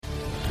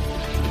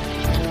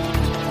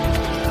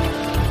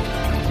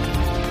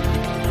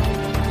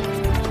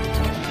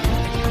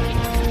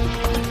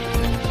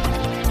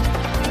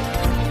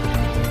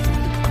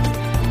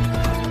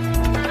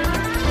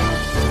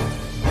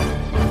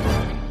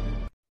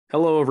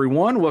Hello,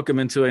 everyone. Welcome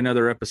into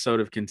another episode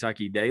of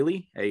Kentucky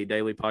Daily, a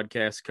daily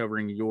podcast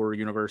covering your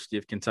University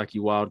of Kentucky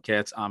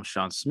Wildcats. I'm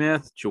Sean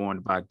Smith,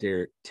 joined by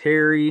Derek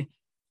Terry.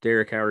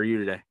 Derek, how are you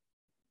today?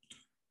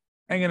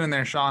 Hanging in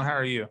there, Sean. How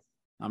are you?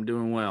 I'm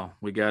doing well.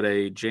 We got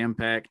a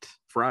jam-packed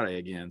Friday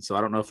again, so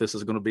I don't know if this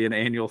is going to be an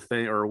annual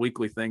thing or a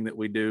weekly thing that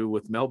we do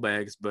with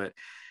mailbags, but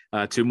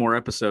two more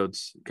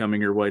episodes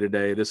coming your way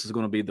today. This is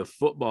going to be the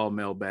football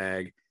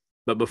mailbag.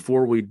 But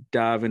before we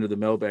dive into the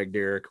mailbag,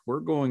 Derek, we're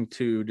going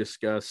to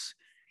discuss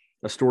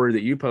a story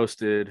that you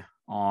posted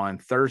on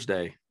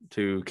Thursday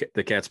to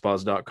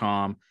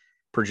thecatspause.com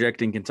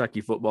projecting Kentucky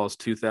football's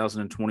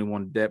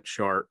 2021 depth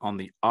chart on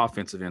the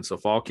offensive end. So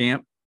fall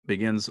camp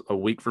begins a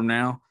week from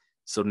now.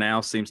 So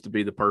now seems to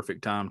be the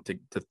perfect time to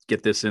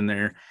get this in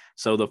there.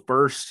 So the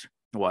first,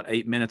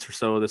 8 minutes or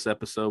so of this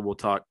episode, we'll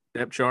talk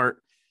depth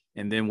chart,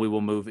 and then we will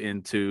move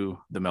into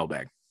the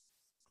mailbag.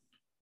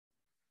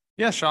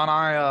 Yeah,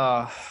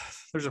 Sean,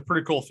 there's a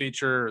pretty cool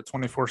feature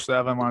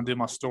 24/7 when I do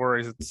my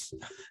stories.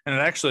 And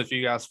actually, if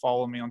you guys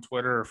follow me on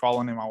Twitter or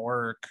follow any of my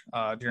work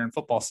during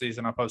football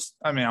season, I'm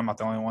not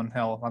the only one.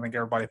 Hell, I think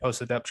everybody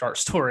posts a depth chart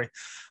story,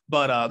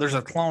 but there's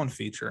a clone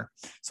feature.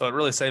 So it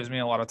really saves me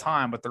a lot of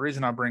time. But the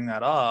reason I bring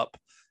that up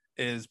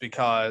is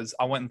because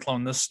I went and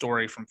cloned this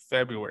story from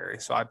February.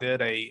 So I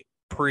did a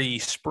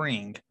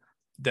pre-spring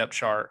depth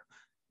chart.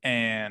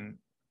 And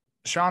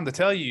Sean, to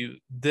tell you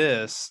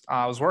this,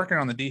 I was working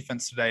on the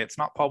defense today. It's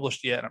not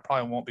published yet, and it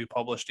probably won't be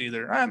published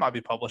either. It might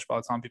be published by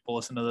the time people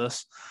listen to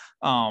this.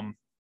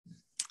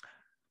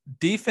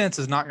 Defense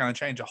is not going to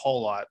change a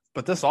whole lot,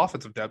 but this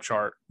offensive depth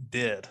chart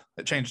did.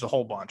 It changed a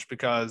whole bunch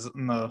because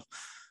in the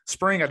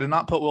spring, I did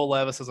not put Will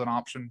Levis as an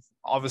option.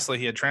 Obviously,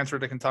 he had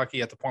transferred to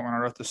Kentucky at the point when I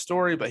wrote this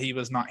story, but he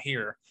was not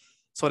here,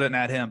 so I didn't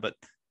add him. But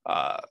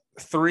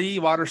three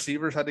wide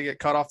receivers had to get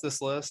cut off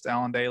this list.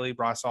 Allen Daly,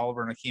 Bryce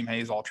Oliver, and Akeem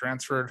Hayes all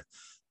transferred.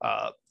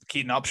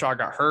 Keaton Upshaw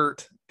got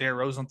hurt. Dare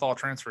Rosenthal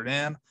transferred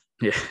in.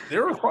 Yeah,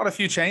 there were quite a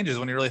few changes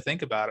when you really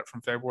think about it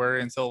from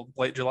February until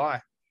late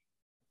July.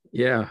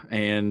 Yeah,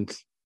 and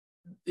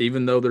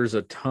even though there's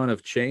a ton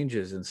of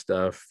changes and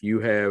stuff, you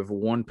have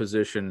one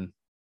position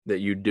that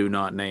you do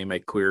not name a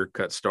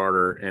clear-cut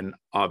starter, and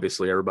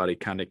obviously everybody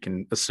kind of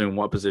can assume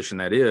what position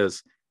that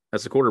is.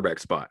 That's the quarterback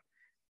spot.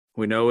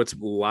 We know it's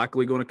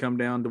likely going to come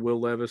down to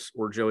Will Levis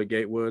or Joey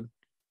Gatewood.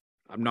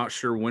 I'm not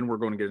sure when we're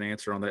going to get an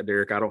answer on that,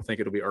 Derek. I don't think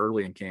it'll be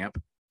early in camp.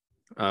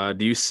 Do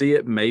you see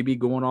it maybe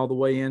going all the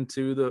way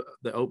into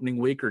the opening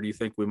week, or do you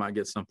think we might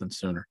get something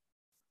sooner?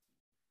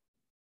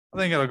 I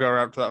think it'll go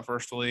right up to that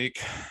first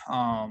week.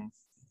 I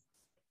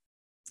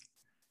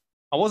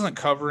wasn't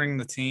covering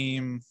the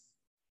team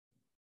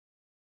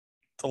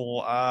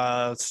till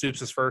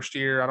Stoops' first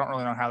year. I don't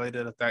really know how they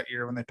did it that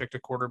year when they picked a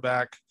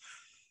quarterback.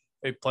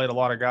 They played a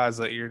lot of guys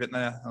that year, didn't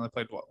they? And they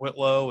played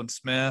Whitlow and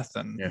Smith,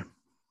 and yeah.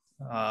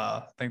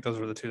 I think those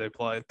were the two they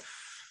played.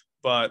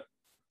 But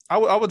I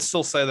would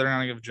still say they're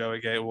going to give Joey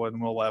Gatewood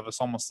and Will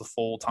Levis almost the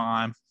full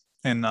time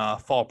in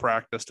fall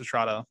practice to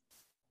try to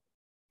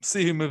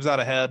see who moves out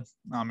ahead.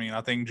 I mean,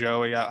 I think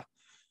Joey, I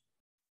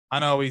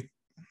know we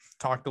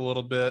talked a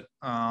little bit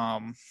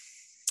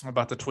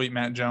about the tweet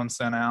Matt Jones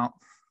sent out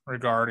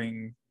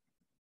regarding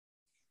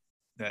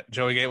that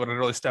Joey Gatewood had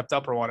really stepped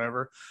up or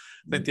whatever.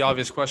 I think the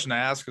obvious question to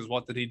ask is,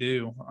 what did he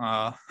do?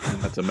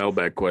 That's a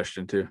mailbag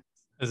question too.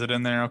 Is it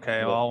in there?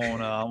 Okay. Well,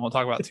 I won't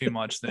talk about too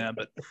much then.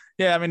 But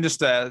yeah, I mean,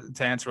 just to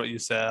answer what you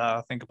said,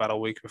 I think about a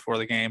week before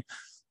the game.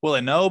 Will they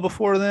know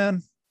before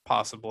then?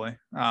 Possibly.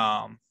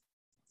 And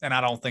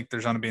I don't think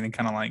there's going to be any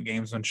kind of like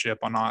gamesmanship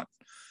on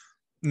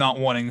not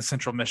wanting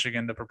Central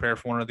Michigan to prepare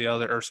for one or the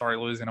other, or sorry,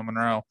 Louisiana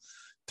Monroe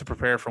to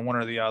prepare for one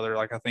or the other.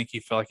 Like, I think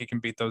you feel like you can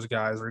beat those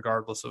guys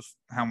regardless of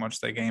how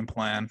much they game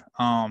plan.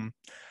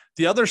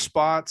 The other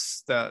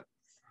spots that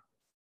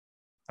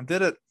I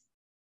did it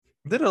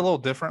a little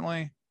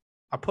differently.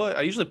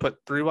 I usually put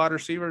 3 wide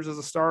receivers as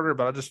a starter,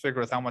 but I just figured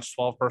with how much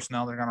 12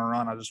 personnel they're going to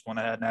run, I just went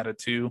ahead and added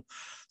 2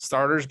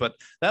 starters. But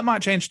that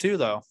might change too,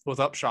 though, with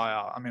Upshaw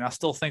out. I mean, I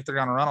still think they're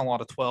going to run a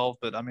lot of 12,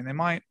 but I mean, they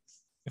might,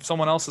 if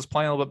someone else is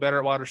playing a little bit better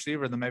at wide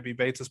receiver, then maybe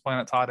Bates is playing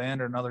at tight end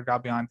or another guy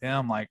behind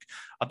him. Like,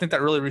 I think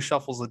that really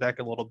reshuffles the deck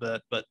a little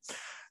bit. But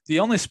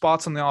the only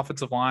spots on the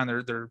offensive line,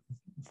 they're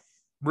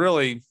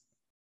really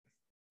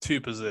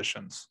 2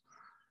 positions.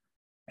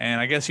 And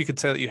I guess you could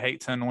say that you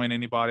hate to win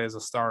anybody as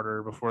a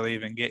starter before they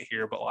even get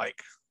here. But, like,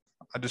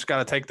 I just got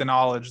to take the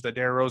knowledge that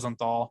Dare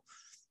Rosenthal,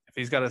 if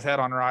he's got his head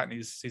on right and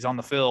he's on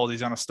the field, he's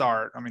going to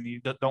start. I mean,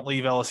 you don't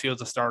leave LSU as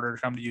a starter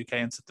to come to UK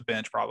and sit the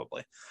bench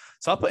probably.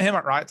 So I'll put him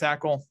at right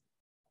tackle.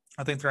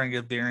 I think they're going to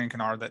give Darian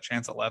Kennard that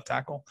chance at left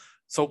tackle.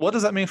 So what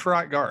does that mean for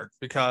right guard?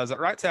 Because at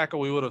right tackle,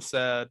 we would have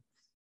said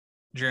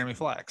Jeremy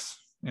Flex.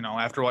 You know,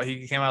 after what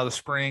he came out of the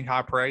spring,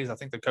 high praise. I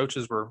think the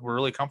coaches were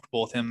really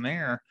comfortable with him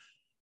there.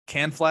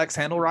 Can Flex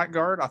handle right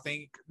guard? I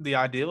think the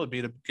idea would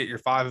be to get your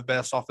 5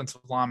 best offensive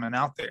linemen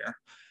out there.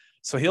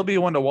 So he'll be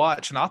one to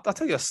watch. And I'll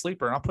tell you a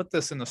sleeper, and I'll put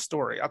this in the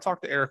story. I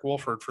talked to Eric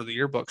Wolford for the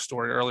yearbook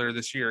story earlier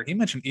this year. He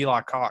mentioned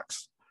Eli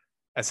Cox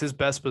as his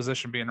best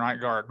position being right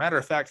guard. Matter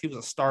of fact, he was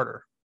a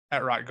starter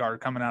at right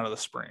guard coming out of the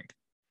spring.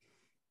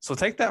 So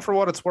take that for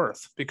what it's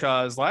worth,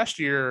 because last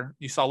year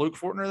you saw Luke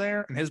Fortner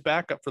there, and his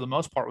backup for the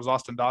most part was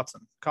Austin Dotson.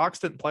 Cox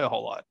didn't play a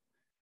whole lot,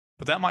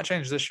 but that might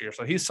change this year.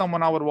 So he's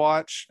someone I would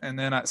watch. And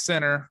then at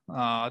center,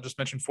 I just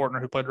mentioned Fortner,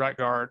 who played right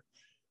guard.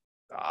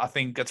 I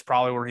think that's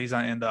probably where he's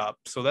going to end up.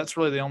 So that's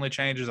really the only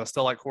changes. I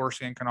still like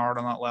Horsey and Kennard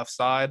on that left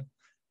side.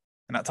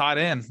 And at tight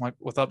end, like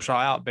with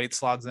Upshaw out, Bates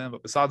slides in.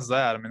 But besides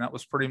that, I mean, that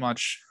was pretty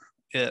much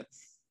it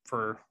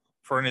for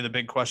any of the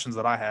big questions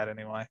that I had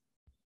anyway.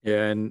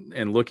 Yeah,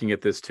 and looking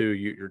at this too,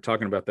 you're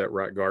talking about that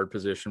right guard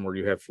position where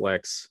you have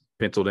Flex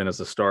penciled in as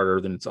a starter.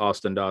 Then it's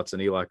Austin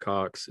Dotson, Eli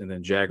Cox, and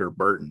then Jagger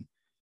Burton.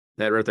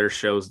 That right there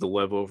shows the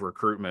level of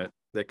recruitment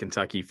that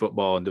Kentucky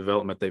football and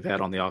development they've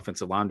had on the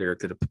offensive line, Derek,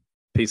 that a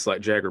piece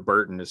like Jagger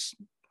Burton is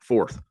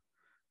fourth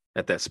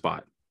at that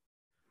spot.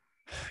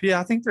 Yeah,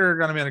 I think they're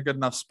going to be in a good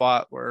enough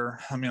spot where,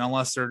 I mean,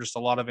 unless there are just a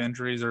lot of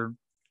injuries, or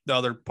the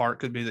other part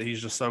could be that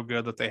he's just so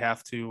good that they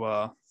have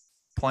to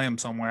play him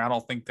somewhere. I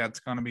don't think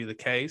that's going to be the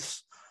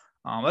case.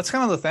 That's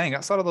kind of the thing.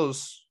 Outside of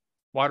those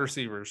wide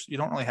receivers, you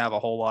don't really have a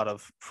whole lot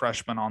of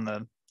freshmen on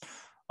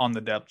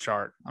the depth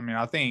chart. I mean,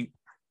 I think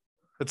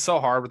it's so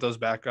hard with those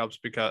backups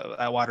because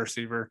at wide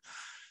receiver,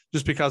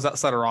 just because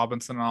outside of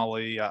Robinson and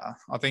Ali, I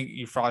think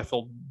you probably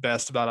feel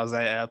best about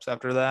Isaiah Epps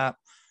after that.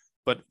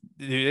 But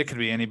it could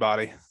be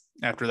anybody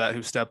after that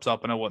who steps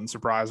up, and it wouldn't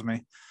surprise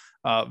me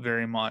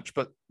very much.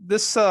 But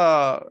this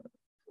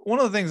one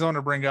of the things I want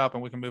to bring up,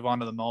 and we can move on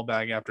to the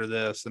mailbag after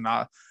this. And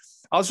I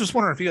was just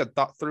wondering if you had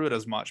thought through it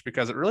as much,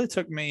 because it really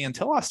took me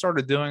until I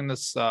started doing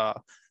this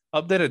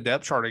updated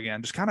depth chart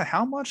again, just kind of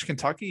how much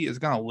Kentucky is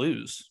going to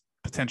lose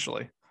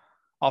potentially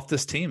off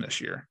this team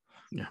this year.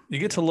 Yeah. You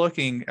get to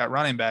looking at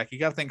running back, you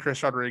got to think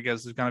Chris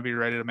Rodriguez is going to be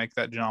ready to make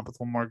that jump with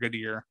one more good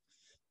year.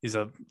 He's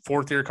a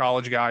fourth-year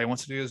college guy. He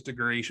wants to do his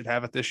degree. He should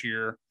have it this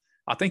year.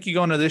 I think you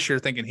go into this year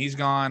thinking he's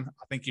gone.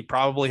 I think you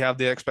probably have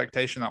the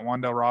expectation that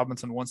Wan'Dale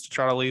Robinson wants to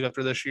try to leave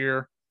after this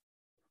year.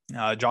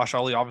 Josh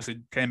Ali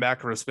obviously came back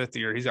for his fifth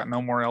year. He's got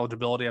no more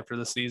eligibility after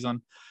this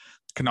season.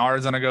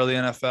 Kennard's going to go to the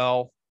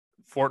NFL.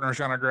 Fortner's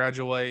going to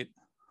graduate.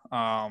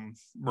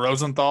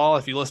 Rosenthal,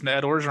 if you listen to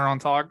Ed Orgeron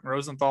talk,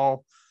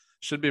 Rosenthal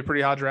should be a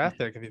pretty high draft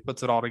pick if he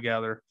puts it all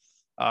together.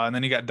 And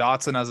then you got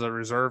Dotson as a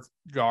reserve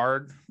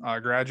guard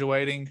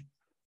graduating.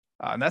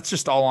 And that's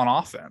just all on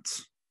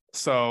offense.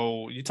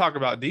 So you talk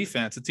about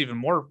defense, it's even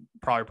more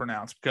probably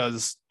pronounced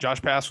because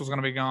Josh Paschal's going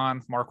to be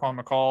gone. Marquand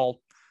McCall,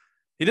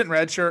 he didn't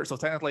redshirt, so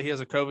technically he has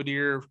a COVID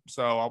year.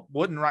 So I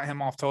wouldn't write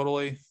him off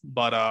totally,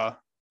 but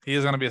he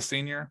is going to be a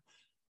senior.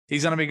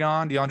 He's going to be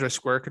gone. DeAndre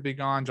Square could be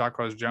gone.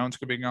 Jacquez Jones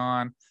could be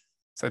gone.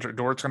 Cedric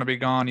Dort's going to be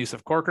gone.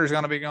 Yusuf Corker's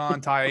going to be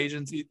gone. Ty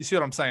Agents, you see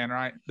what I'm saying,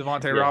 right?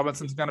 Devontae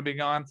Robinson's going to be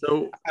gone.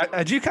 So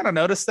had you kind of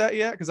noticed that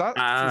yet? Because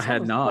I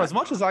had not. As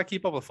much as I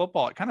keep up with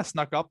football, it kind of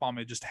snuck up on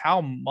me just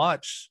how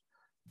much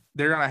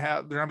they're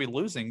going to be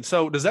losing.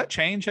 So does that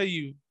change how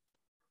you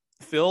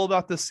feel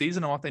about this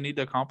season and what they need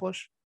to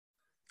accomplish?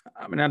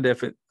 I mean, I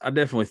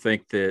definitely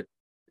think that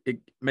it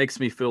makes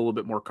me feel a little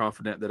bit more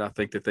confident that I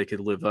think that they could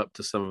live up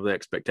to some of the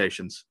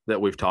expectations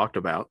that we've talked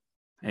about.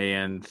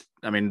 And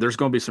I mean, there's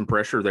going to be some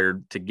pressure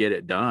there to get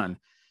it done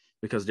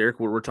because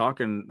Derek, we're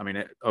talking, I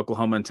mean,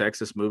 Oklahoma and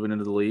Texas moving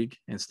into the league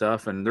and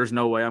stuff. And there's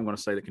no way I'm going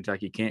to say that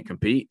Kentucky can't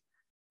compete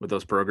with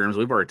those programs.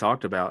 We've already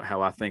talked about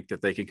how I think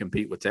that they can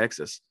compete with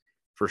Texas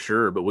for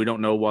sure, but we don't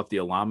know what the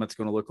alignment's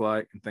going to look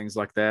like and things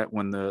like that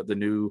when the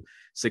new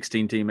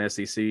 16 team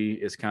SEC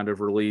is kind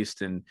of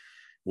released, and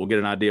we'll get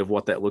an idea of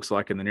what that looks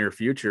like in the near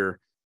future.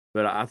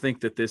 But I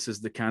think that this is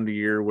the kind of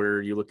year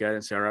where you look at it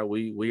and say, all right,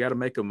 we got to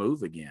make a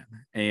move again.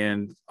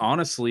 And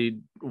honestly,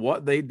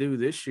 what they do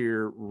this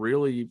year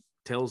really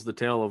tells the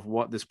tale of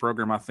what this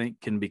program, I think,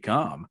 can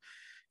become.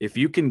 If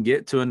you can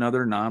get to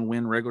another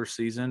 9-win regular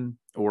season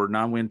or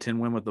 9-win,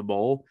 10-win with the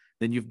bowl,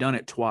 then you've done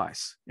it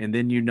twice. And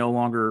then you no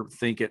longer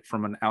think it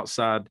from an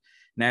outside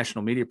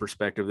national media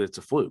perspective that it's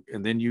a fluke.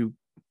 And then you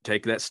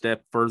take that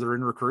step further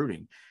in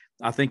recruiting.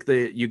 I think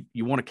that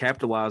you want to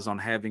capitalize on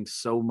having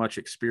so much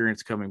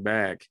experience coming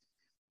back.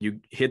 You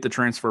hit the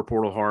transfer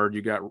portal hard.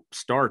 You got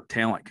star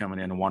talent coming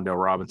in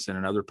Wan'Dale Robinson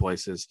and other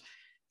places.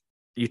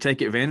 You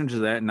take advantage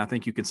of that, and I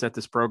think you can set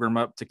this program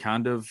up to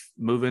kind of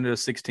move into a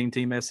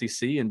 16-team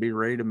SEC and be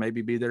ready to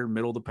maybe be there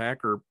middle of the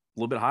pack or a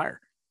little bit higher.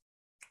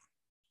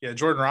 Yeah,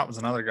 Jordan Rott was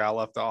another guy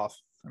left off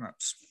in a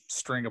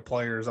string of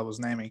players I was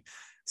naming.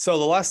 So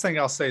the last thing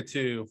I'll say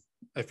too,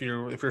 if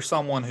you're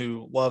someone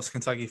who loves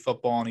Kentucky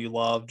football and you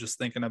love just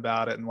thinking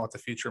about it and what the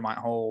future might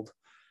hold,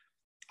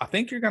 I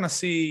think you're going to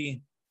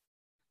see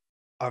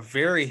a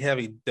very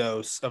heavy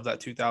dose of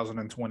that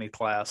 2020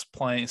 class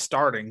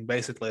starting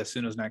basically as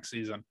soon as next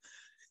season.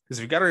 Because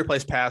you've got to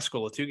replace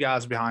Paschal, the two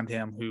guys behind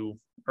him who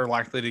are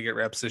likely to get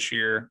reps this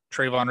year,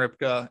 Trayvon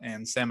Ripka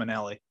and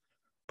Salmonelli,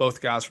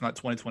 both guys from that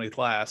 2020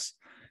 class.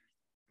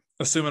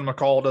 Assuming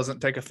McCall doesn't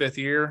take a fifth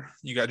year,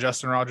 you got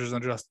Justin Rogers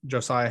and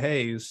Josiah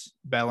Hayes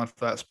battling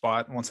for that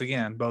spot. Once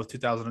again, both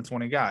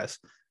 2020 guys.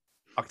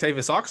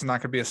 Octavius Oxenine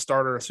could be a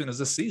starter as soon as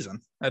this season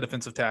at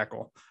defensive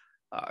tackle.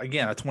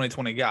 Again, a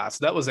 2020 guy.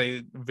 So that was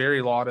a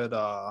very lauded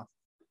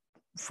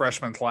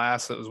freshman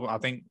class. It was, I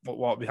think,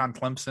 behind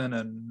Clemson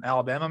and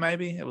Alabama,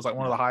 maybe. It was like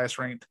one of the highest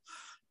ranked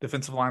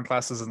defensive line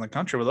classes in the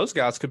country. Well, those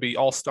guys could be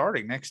all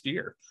starting next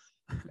year.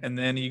 And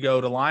then you go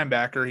to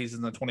linebacker, he's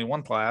in the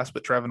 21 class,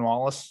 but Trevin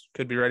Wallace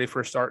could be ready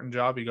for a starting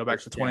job. You go back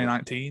to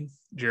 2019,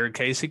 Jared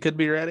Casey could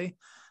be ready.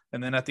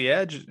 And then at the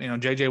edge,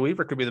 JJ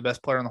Weaver could be the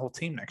best player on the whole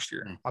team next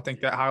year. I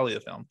think that highly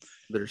of him.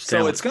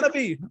 So it's going to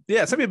be,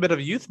 it's going to be a bit of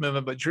a youth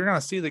movement, but you're going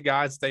to see the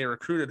guys they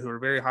recruited who are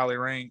very highly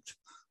ranked,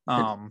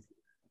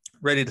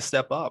 ready to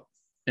step up.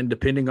 And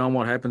depending on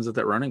what happens at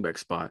that running back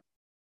spot,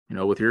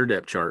 with your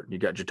depth chart, you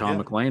got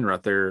Jatan McClain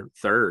right there,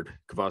 third,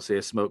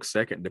 Kavosiey Smoke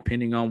second.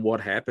 Depending on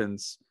what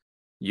happens,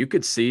 you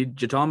could see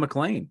Jatan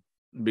McClain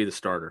be the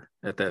starter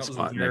at that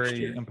spot next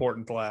year. Very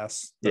important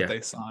class that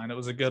they signed. It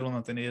was a good one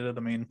that they needed.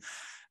 I mean,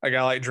 a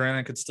guy like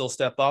Drennan could still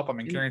step up. I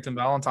mean, Carrington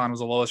Valentine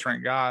was the lowest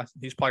ranked guy.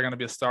 He's probably going to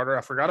be a starter.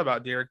 I forgot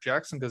about Derek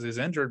Jackson because he's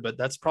injured, but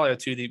that's probably a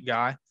 2-deep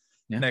guy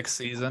next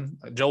season.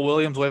 Joe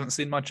Williams, we haven't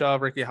seen much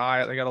of. Ricky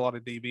Hyatt, they got a lot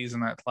of DBs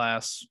in that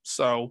class.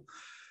 So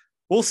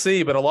we'll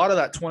see. But a lot of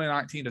that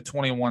 2019 to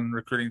 21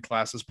 recruiting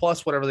classes,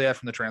 plus whatever they had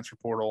from the transfer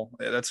portal,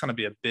 that's going to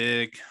be a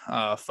big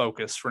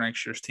focus for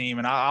next year's team.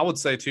 And I would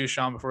say too,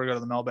 Sean, before we go to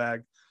the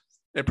mailbag,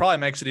 it probably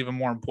makes it even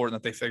more important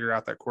that they figure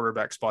out that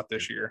quarterback spot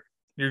this year.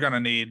 You're going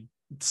to need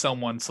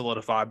someone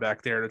solidified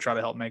back there to try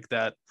to help make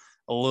that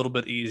a little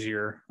bit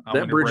easier.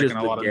 That bridges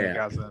a lot of the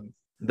guys in.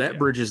 That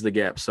bridges the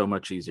gap so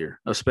much easier,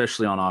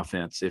 especially on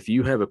offense. If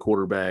you have a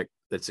quarterback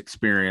that's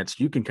experienced,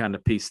 you can kind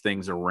of piece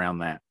things around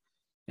that.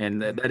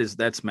 And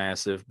that's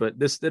massive. But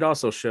it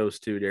also shows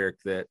too, Derek,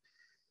 that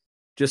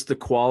just the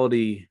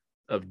quality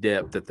of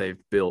depth that they've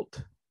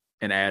built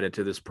and added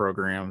to this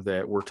program,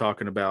 that we're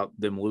talking about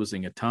them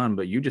losing a ton,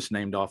 but you just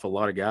named off a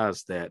lot of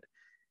guys that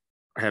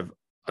have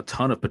a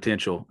ton of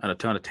potential and a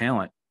ton of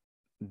talent,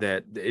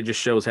 that it just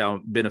shows how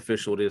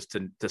beneficial it is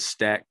to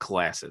stack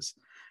classes.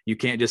 You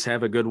can't just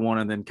have a good one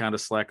and then kind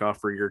of slack off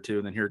for a year or two,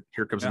 and then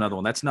here comes another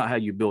one. That's not how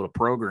you build a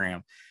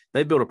program.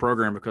 They built a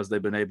program because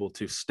they've been able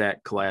to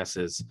stack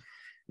classes,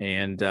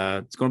 and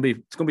it's going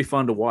to be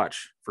fun to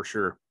watch for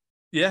sure.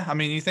 Yeah, I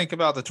mean, you think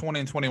about the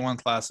 20 and 21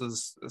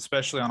 classes,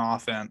 especially on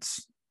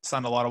offense,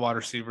 signed a lot of wide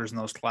receivers in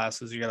those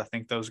classes. You got to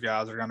think those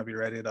guys are going to be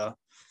ready to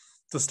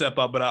step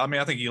up. But I mean,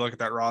 I think you look at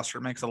that roster,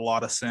 it makes a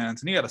lot of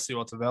sense, and you got to see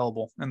what's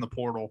available in the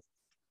portal.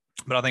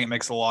 But I think it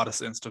makes a lot of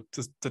sense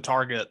to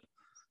target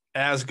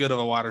as good of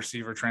a wide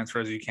receiver transfer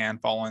as you can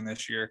following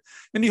this year.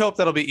 And you hope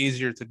that'll be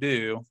easier to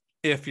do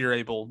if you're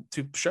able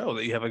to show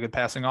that you have a good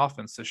passing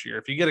offense this year.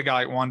 If you get a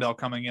guy like Wan'Dale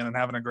coming in and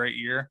having a great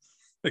year,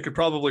 it could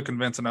probably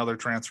convince another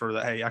transfer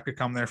that, hey, I could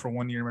come there for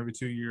 1 year, maybe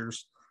 2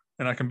 years,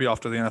 and I can be off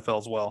to the NFL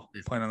as well,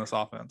 playing in this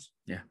offense.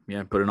 Yeah.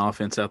 Put an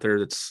offense out there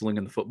that's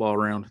slinging the football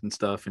around and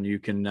stuff, and you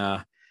can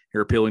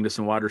you're appealing to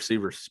some wide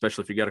receivers,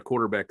 especially if you got a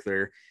quarterback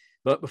there.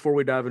 But before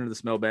we dive into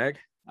this mailbag,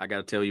 I got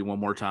to tell you one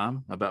more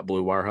time about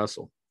Blue Wire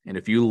Hustle. And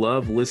if you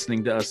love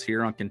listening to us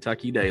here on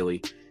Kentucky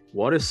Daily,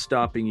 what is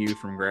stopping you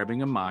from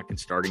grabbing a mic and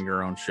starting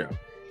your own show?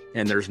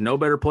 And there's no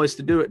better place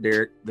to do it,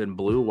 Derek, than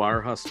Blue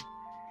Wire Hustle.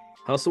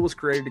 Hustle was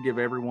created to give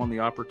everyone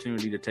the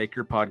opportunity to take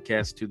your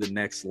podcast to the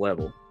next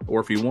level. Or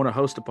if you want to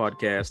host a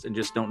podcast and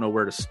just don't know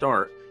where to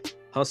start,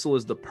 Hustle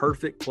is the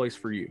perfect place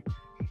for you.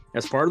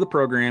 As part of the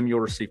program, you'll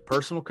receive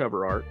personal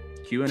cover art,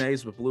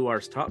 Q&As with Blue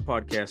Wire's top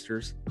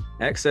podcasters,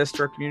 access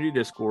to our community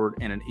Discord,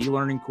 and an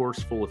e-learning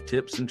course full of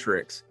tips and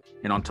tricks.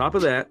 And on top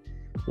of that,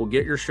 we'll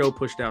get your show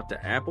pushed out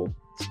to Apple,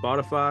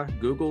 Spotify,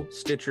 Google,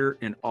 Stitcher,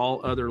 and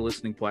all other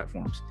listening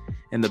platforms.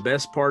 And the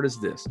best part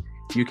is this: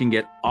 you can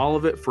get all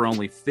of it for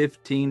only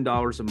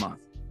 $15 a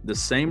month, the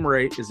same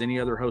rate as any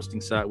other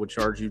hosting site would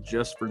charge you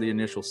just for the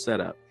initial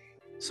setup.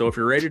 So if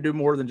you're ready to do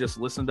more than just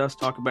listen to us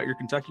talk about your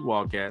Kentucky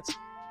Wildcats,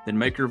 then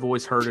make your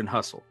voice heard and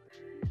hustle.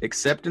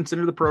 Acceptance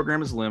into the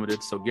program is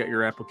limited, so get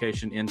your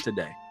application in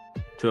today.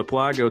 To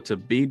apply, go to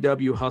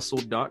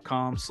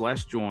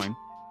bwhustle.com/join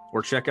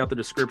or check out the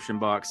description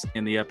box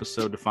in the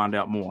episode to find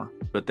out more.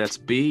 But that's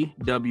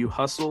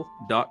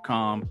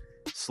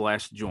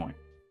bwhustle.com/join.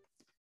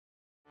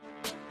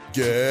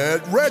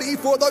 Get ready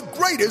for the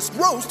greatest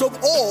roast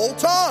of all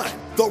time,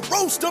 the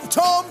Roast of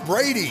Tom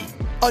Brady,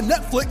 a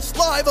Netflix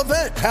live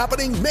event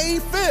happening May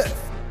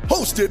 5th.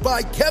 Hosted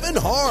by Kevin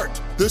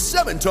Hart, the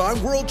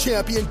 7-time world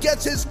champion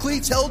gets his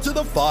cleats held to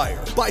the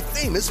fire by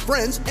famous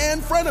friends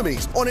and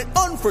frenemies on an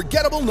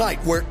unforgettable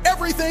night where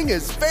everything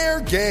is fair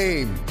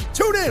game.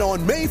 Tune in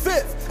on May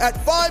 5th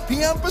at 5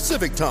 p.m.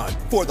 Pacific time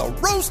for the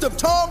Roast of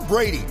Tom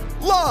Brady,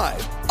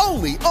 live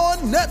only on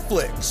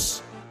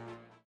Netflix.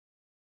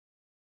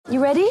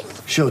 You ready?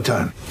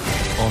 Showtime.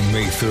 On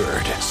May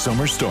 3rd,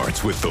 summer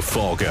starts with The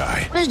Fall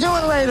Guy. Let's do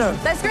it later.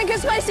 Let's drink a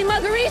spicy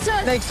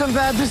margarita. Make some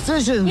bad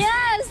decisions.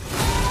 Yes!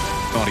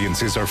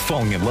 Audiences are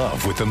falling in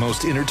love with the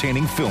most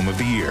entertaining film of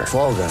the year.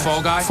 Fall Guy.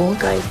 Fall Guy? Fall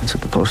Guy. That's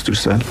what the poster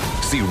said.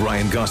 See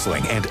Ryan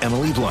Gosling and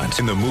Emily Blunt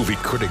in the movie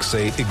critics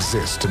say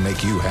exists to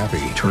make you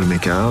happy. Trying to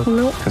make it out?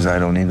 Nope. Because I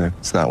don't either.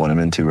 It's not what I'm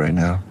into right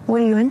now.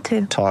 What are you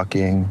into?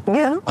 Talking.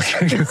 Yeah.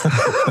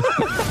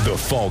 The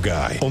Fall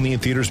Guy. Only in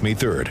theaters May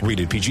 3rd.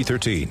 Rated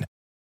PG-13.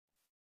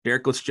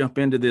 Derek, let's jump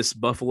into this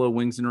Buffalo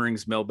Wings and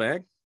Rings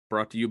mailbag,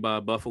 brought to you by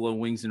Buffalo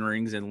Wings and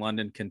Rings in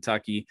London,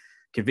 Kentucky,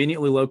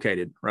 conveniently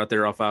located right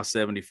there off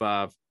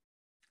I-75.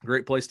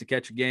 Great place to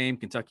catch a game.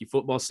 Kentucky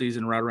football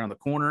season right around the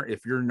corner.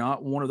 If you're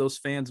not one of those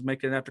fans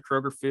making it out to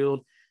Kroger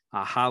Field,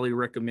 I highly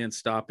recommend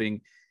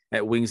stopping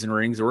at Wings and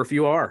Rings. Or if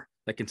you are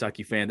a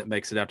Kentucky fan that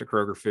makes it out to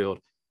Kroger Field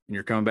and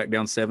you're coming back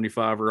down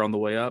 75 or on the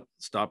way up,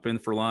 stop in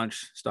for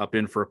lunch, stop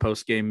in for a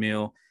post-game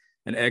meal.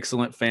 An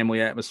excellent family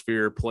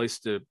atmosphere, place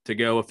to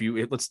go.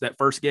 That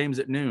first game's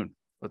at noon.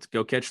 Let's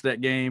go catch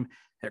that game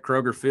at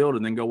Kroger Field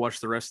and then go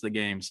watch the rest of the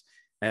games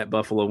at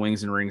Buffalo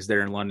Wings and Rings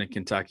there in London,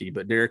 Kentucky.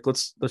 But Derek,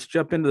 let's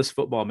jump into this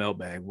football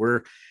mailbag.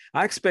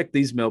 I expect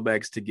these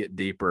mailbags to get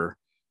deeper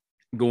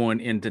going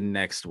into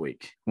next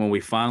week when we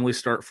finally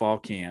start fall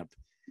camp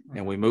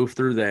and we move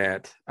through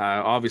that.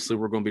 Obviously,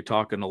 we're going to be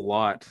talking a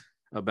lot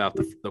about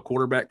the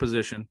quarterback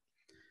position,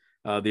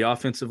 the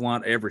offensive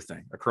line,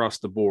 everything across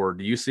the board.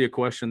 Do you see a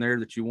question there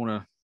that you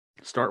want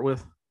to start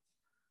with?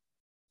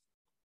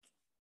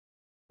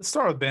 Let's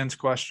start with Ben's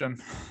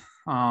question.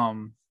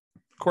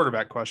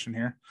 Quarterback question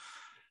here.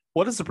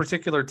 What is the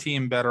particular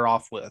team better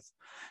off with?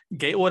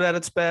 Gatewood at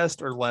its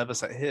best or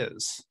Levis at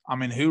his? I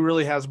mean, who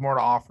really has more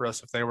to offer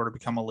us if they were to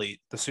become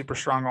elite? The super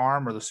strong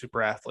arm or the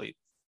super athlete?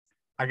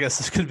 I guess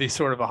this could be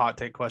sort of a hot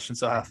take question,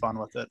 so have fun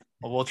with it.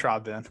 Well, we'll try,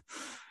 Ben.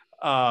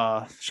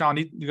 Sean,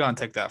 you go and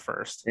take that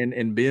first.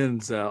 And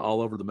Ben's all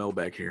over the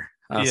mailbag here.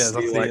 I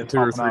see like 2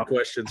 or 3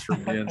 questions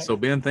from Ben. So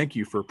Ben, thank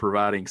you for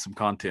providing some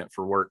content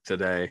for work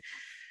today.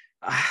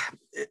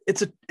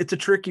 It's a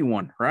tricky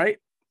one, right?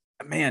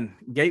 Man,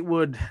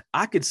 Gatewood,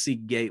 I could see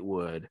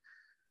Gatewood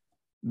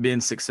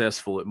being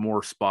successful at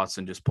more spots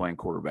than just playing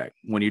quarterback.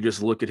 When you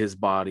just look at his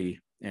body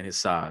and his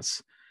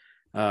size,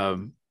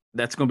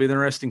 that's going to be the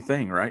interesting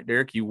thing, right,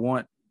 Derek?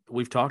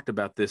 We've talked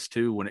about this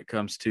too when it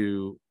comes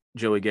to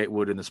Joey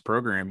Gatewood in this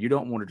program. You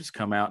don't want to just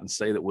come out and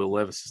say that Will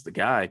Levis is the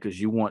guy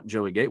because you want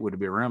Joey Gatewood to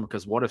be around,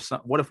 because what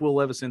if Will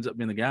Levis ends up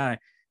being the guy and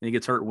he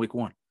gets hurt in week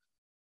 1?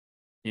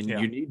 And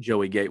you need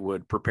Joey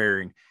Gatewood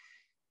preparing.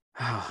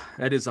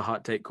 That is a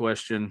hot take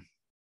question.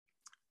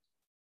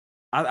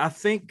 I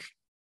think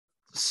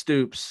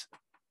Stoops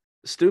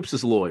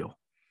is loyal,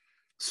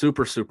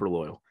 super, super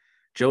loyal.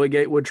 Joey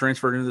Gatewood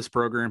transferred into this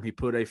program. He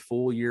put a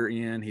full year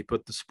in. He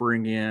put the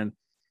spring in.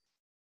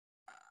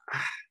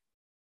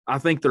 I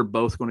think they're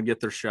both going to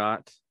get their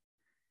shot.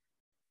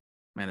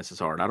 Man, this is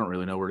hard. I don't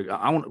really know where to go.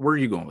 Where are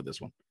you going with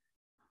this one?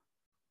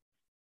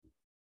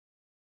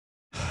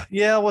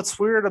 Yeah, what's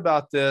weird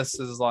about this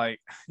is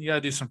you got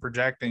to do some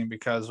projecting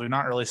because we've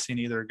not really seen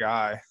either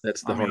guy.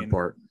 That's the hard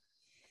part.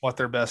 What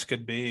their best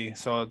could be.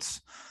 So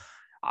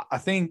I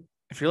think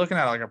if you're looking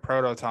at a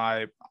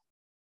prototype,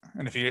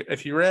 and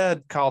if you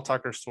read Kyle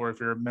Tucker's story, if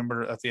you're a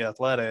member of The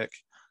Athletic,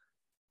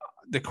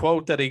 the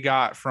quote that he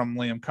got from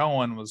Liam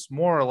Cohen was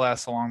more or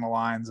less along the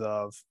lines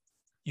of,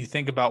 you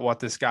think about what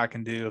this guy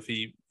can do if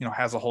he,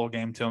 has a whole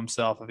game to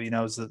himself, if he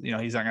knows that,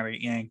 he's not going to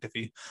get yanked, if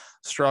he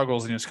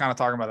struggles, and he was kind of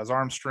talking about his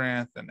arm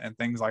strength and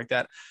things like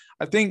that.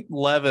 I think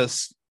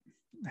Levis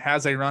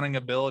has a running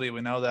ability.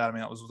 We know that. I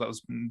mean, that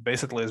was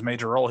basically his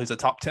major role. He's a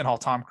top 10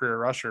 all-time career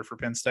rusher for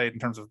Penn State in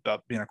terms of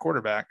being a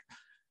quarterback.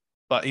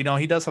 But, he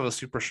does have a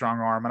super strong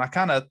arm, and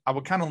I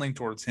would kind of lean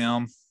towards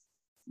him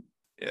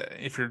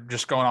if you're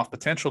just going off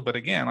potential. But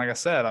again, like I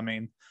said, I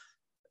mean,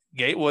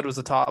 Gatewood was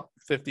a top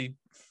 50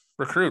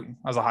 recruit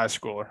as a high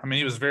schooler. I mean,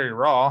 he was very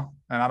raw,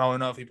 and I don't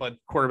know if he played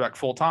quarterback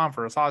full-time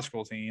for his high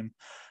school team.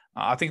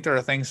 I think there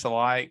are things to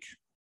like.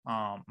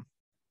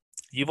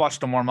 You've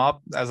watched him warm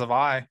up, as have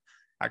I,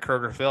 at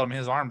Kroger Field. I mean,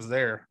 his arm's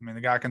there. I mean,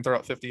 the guy can throw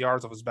up 50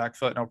 yards off his back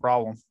foot, no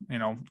problem,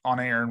 on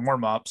air and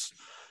warm-ups.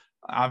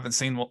 I haven't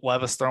seen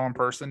Levis throw in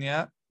person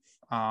yet,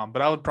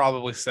 but I would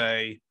probably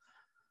say,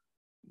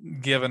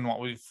 given what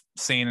we've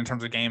seen in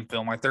terms of game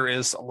film, there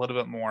is a little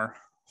bit more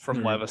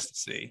from Levis to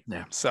see.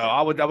 Yeah. So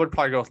I would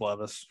probably go with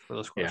Levis for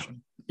this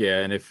question.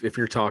 Yeah. And if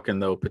you're talking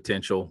though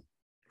potential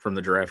from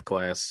the draft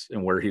class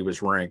and where he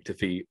was ranked,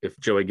 if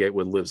Joey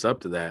Gatewood lives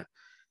up to that,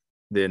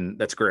 then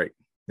that's great.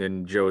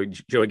 Then Joey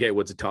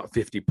Gatewood's a top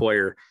 50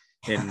 player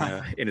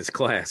in his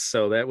class.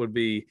 So that would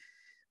be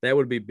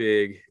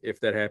big if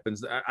that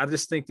happens. I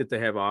just think that they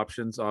have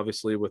options,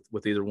 obviously,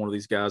 with either one of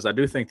these guys. I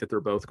do think that they're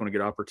both going to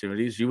get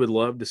opportunities. You would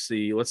love to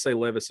see, let's say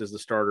Levis is the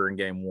starter in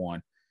game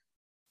 1.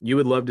 You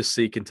would love to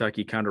see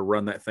Kentucky kind of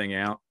run that thing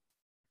out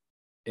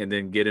and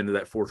then get into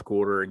that fourth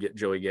quarter and get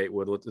Joey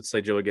Gatewood. Let's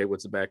say Joey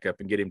Gatewood's the backup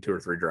and get him 2 or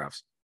 3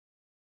 drives.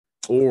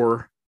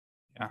 Or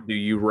do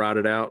you ride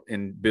it out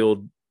and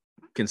build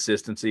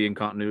consistency and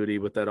continuity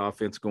with that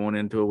offense going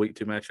into a week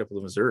 2 matchup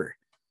with Missouri?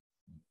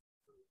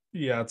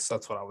 Yeah, that's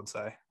what I would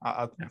say.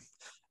 I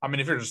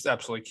mean, if you're just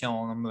absolutely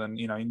killing them, then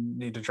you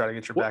need to try to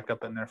get your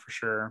backup in there for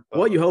sure. But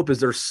what you hope is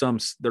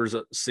there's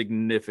a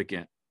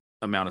significant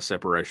amount of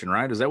separation,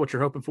 right? Is that what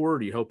you're hoping for, or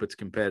do you hope it's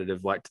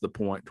competitive, to the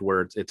point to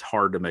where it's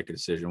hard to make a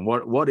decision?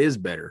 What is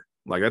better?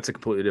 That's a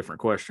completely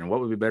different question. What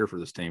would be better for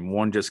this team?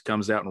 One just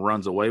comes out and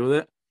runs away with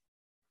it,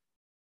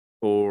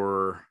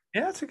 or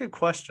yeah, that's a good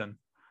question.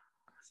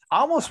 I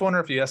almost wonder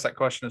if you asked that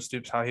question to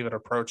Stoops, how he would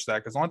approach that.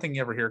 Because the only thing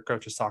you ever hear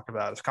coaches talk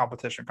about is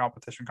competition,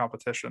 competition,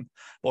 competition.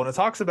 But when it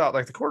talks about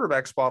like the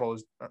quarterback spot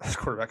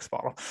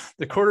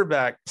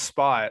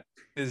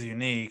is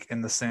unique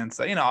in the sense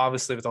that,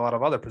 obviously with a lot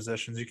of other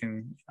positions, you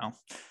can,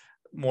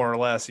 more or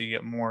less you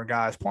get more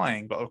guys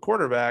playing. But with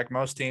quarterback,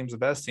 most teams, the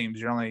best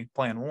teams, you're only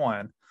playing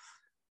one.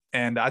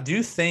 And I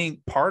do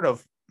think part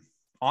of,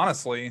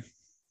 honestly,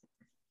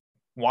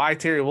 why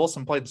Terry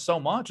Wilson played so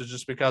much is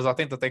just because I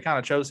think that they kind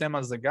of chose him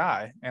as the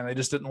guy, and they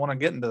just didn't want to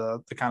get into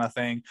the kind of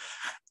thing.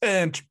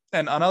 And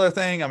another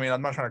thing, I mean,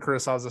 I'm not trying to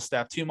criticize the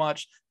staff too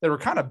much. They were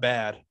kind of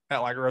bad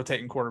at like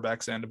rotating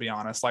quarterbacks in, to be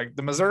honest. Like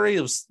the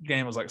Missouri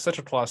game was like such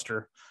a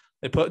cluster.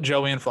 They put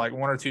Joe in for like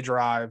 1 or 2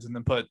 drives and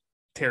then put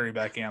Terry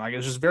back in. Like,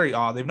 it's just very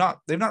odd. They've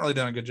not really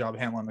done a good job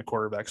handling the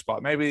quarterback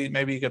spot. Maybe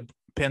you could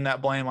pin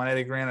that blame on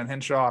Eddie Grant and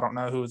Henshaw. I don't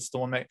know who's the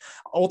one.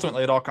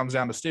 Ultimately, it all comes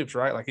down to Stoops,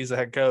 right? Like, he's the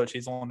head coach.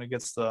 He's the one who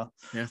gets the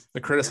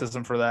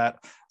criticism for that.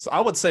 So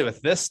I would say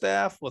with this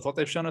staff, with what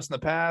they've shown us in the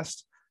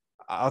past,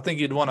 I think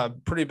you'd want a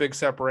pretty big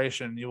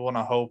separation. You want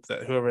to hope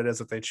that whoever it is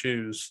that they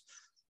choose,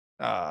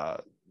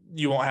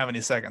 you won't have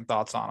any second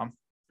thoughts on them.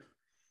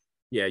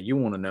 Yeah, you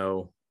want to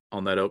know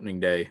on that opening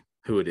day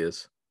who it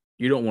is.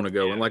 You don't want to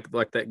go and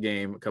like that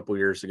game a couple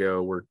years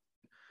ago where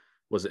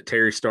was it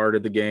Terry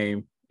started the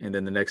game and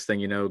then the next thing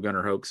you know,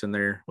 Gunnar Hoke's in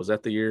there. Was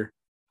that the year?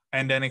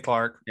 And Danny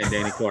Clark.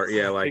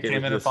 Yeah, like he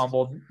came in and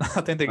fumbled.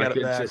 I think they got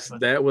it back.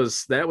 That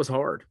was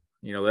hard.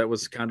 That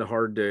was kind of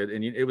hard to,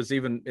 and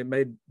it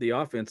made the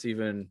offense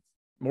even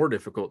more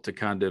difficult to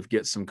kind of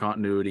get some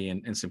continuity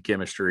and some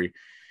chemistry.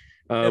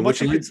 And what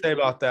you could say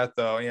about that,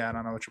 though, I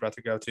don't know what you're about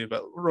to go to,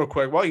 but real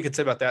quick, what you could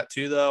say about that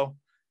too, though,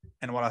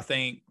 and what I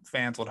think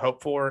fans would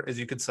hope for is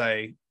you could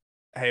say,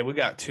 hey, we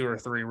got 2 or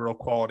 3 real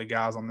quality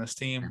guys on this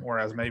team,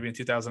 whereas maybe in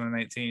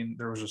 2018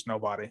 there was just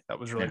nobody that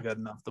was really good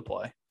enough to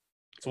play.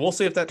 So we'll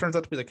see if that turns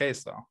out to be the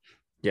case, though.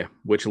 Yeah,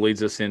 which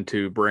leads us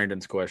into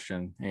Brandon's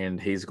question,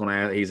 and he's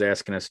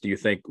asking us, do you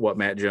think what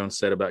Matt Jones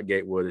said about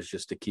Gatewood is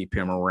just to keep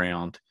him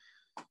around?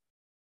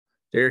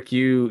 Derek,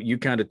 you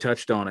kind of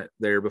touched on it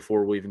there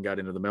before we even got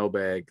into the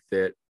mailbag,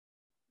 that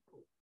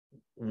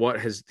what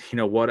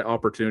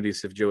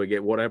opportunities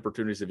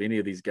have any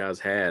of these guys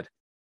had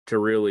to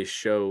really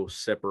show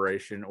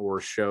separation or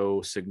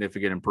show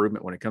significant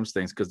improvement when it comes to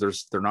things,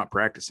 because they're not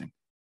practicing.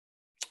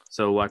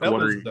 So like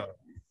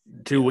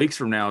 2 weeks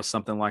from now, if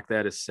something like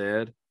that is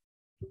said,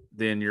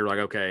 then you're like,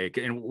 okay.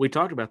 And we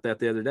talked about that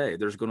the other day.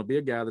 There's going to be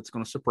a guy that's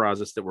going to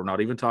surprise us that we're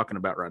not even talking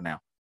about right now.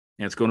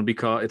 And it's going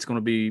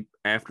to be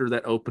after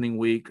that opening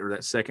week or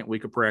that second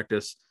week of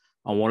practice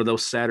on one of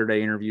those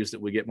Saturday interviews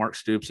that we get Mark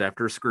Stoops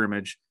after a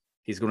scrimmage.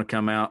 He's going to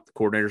come out. The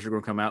coordinators are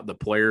going to come out. The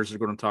players are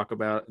going to talk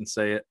about it and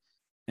say it.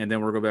 And then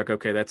we're going to be like,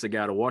 okay, that's a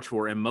guy to watch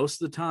for. And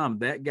most of the time,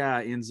 that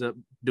guy ends up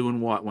doing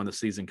what when the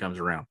season comes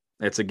around?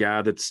 That's a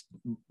guy that's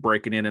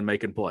breaking in and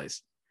making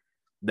plays.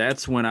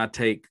 That's when I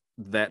take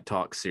that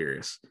talk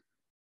serious.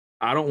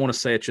 I don't want to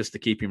say it's just to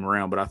keep him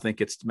around, but I think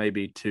it's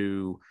maybe it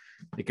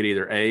could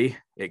either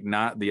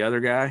ignite the other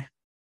guy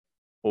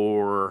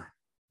or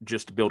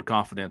just to build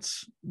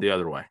confidence the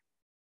other way.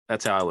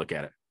 That's how I look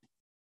at it.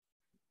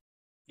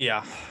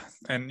 Yeah.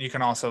 And you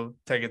can also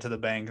take it to the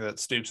bank that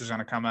Stoops is going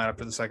to come out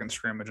after the second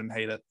scrimmage and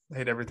hate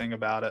everything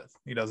about it.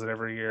 He does it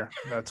every year.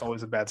 That's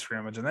always a bad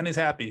scrimmage. And then he's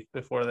happy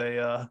before they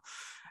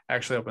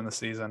actually open the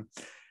season.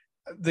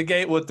 The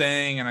Gatewood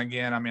thing, and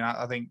again, I mean,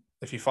 I think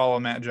if you follow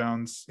Matt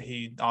Jones,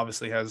 he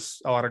obviously has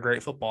a lot of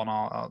great football and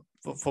all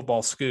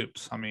football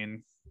scoops. I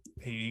mean,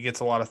 he gets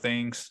a lot of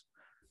things.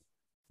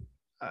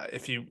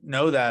 If you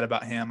know that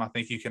about him, I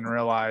think you can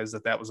realize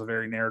that was a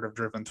very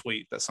narrative-driven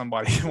tweet that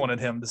somebody wanted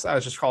him to. I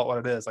just call it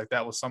what it is. Like,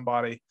 that was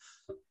somebody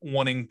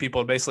wanting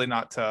people basically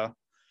not to,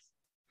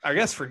 I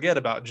guess, forget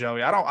about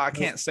Joey. I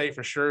can't say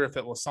for sure if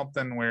it was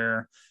something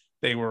where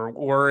they were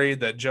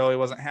worried that Joey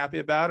wasn't happy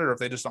about it, or if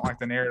they just don't like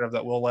the narrative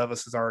that Will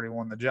Levis has already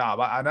won the job.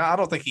 I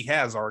don't think he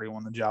has already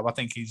won the job. I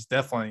think he's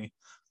definitely,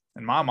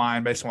 in my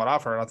mind, based on what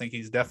I've heard, I think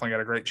he's definitely got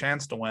a great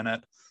chance to win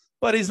it,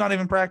 but he's not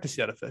even practiced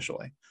yet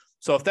officially.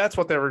 So if that's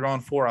what they were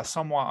going for, I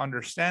somewhat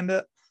understand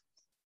it.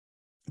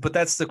 But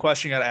that's the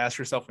question you got to ask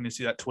yourself when you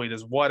see that tweet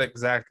is, what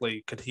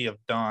exactly could he have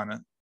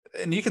done?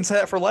 And you can say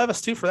that for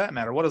Levis too, for that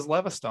matter. What has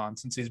Levis done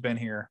since he's been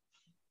here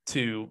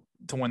to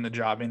win the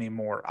job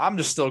anymore? I'm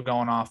just still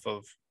going off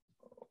of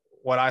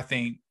what I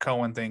think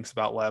Cohen thinks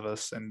about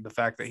Levis and the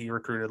fact that he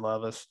recruited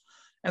Levis.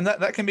 And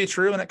that can be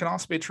true. And it can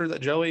also be true that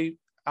Joey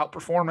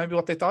outperformed maybe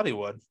what they thought he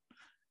would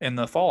in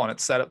the fall. And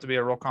it's set up to be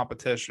a real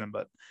competition.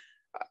 But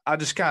I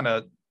just don't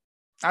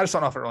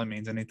know if it really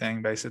means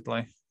anything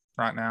basically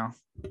right now.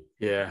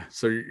 Yeah.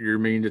 So you're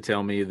meaning to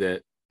tell me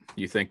that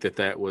you think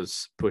that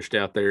was pushed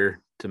out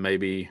there to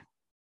maybe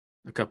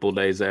a couple of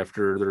days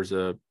after there's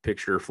a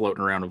picture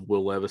floating around of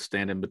Will Levis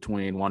standing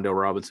between Wan'Dale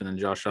Robinson and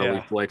Josh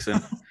Ali flexing.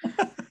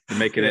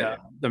 Making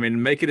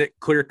it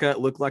clear cut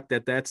look like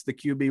that's the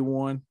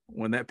QB1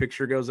 when that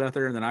picture goes out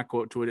there. And then I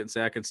quote tweet it and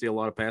say, I can see a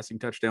lot of passing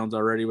touchdowns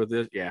already with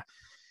this. Yeah.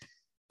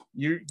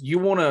 You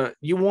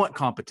want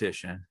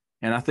competition.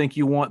 And I think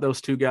you want those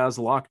two guys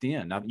locked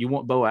in. Now, you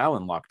want Bo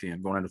Allen locked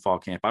in going into fall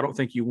camp. I don't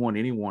think you want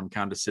anyone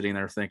kind of sitting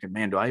there thinking,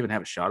 man, do I even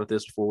have a shot at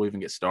this before we even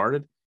get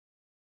started?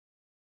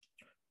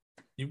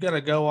 You've got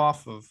to go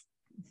off of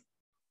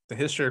the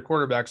history of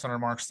quarterbacks under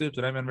Mark Stoops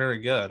that haven't been very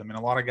good. I mean,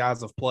 a lot of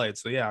guys have played.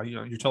 So, yeah,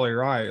 you're totally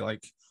right.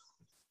 Like,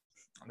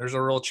 there's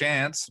a real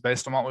chance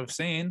based on what we've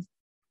seen.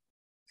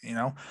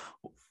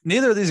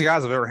 Neither of these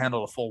guys have ever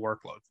handled a full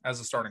workload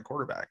as a starting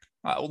quarterback.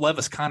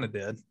 Levis kind of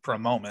did for a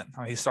moment.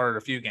 He started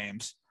a few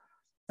games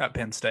at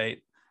Penn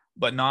State,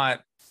 but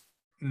not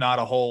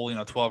a whole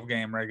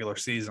 12-game regular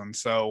season.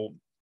 So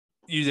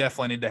you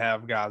definitely need to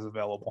have guys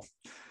available.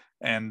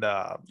 And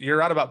you're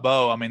right about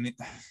Bo. I mean,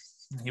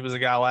 he was a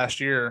guy last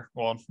year.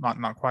 Well,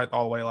 not quite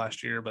all the way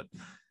last year, but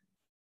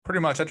pretty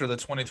much after the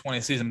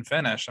 2020 season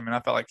finished. I mean, I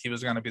felt like he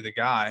was going to be the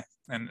guy,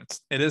 and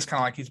it is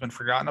kind of like he's been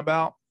forgotten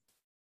about.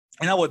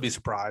 And I would be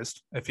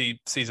surprised if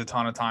he sees a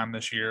ton of time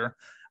this year,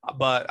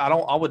 but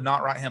I would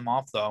not write him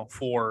off though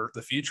for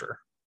the future.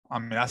 I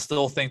mean, I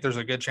still think there's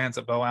a good chance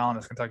that Bo Allen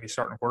is Kentucky's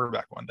starting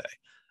quarterback one day.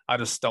 I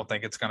just don't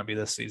think it's going to be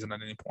this season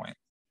at any point.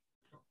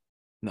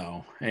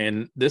 No.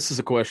 And this is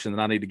a question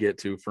that I need to get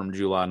to from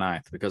July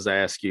 9th, because I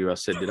asked you, I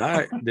said, did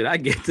I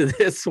get to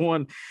this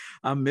one?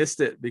 I missed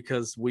it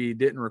because we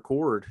didn't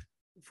record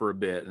for a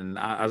bit. And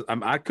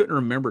I couldn't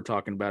remember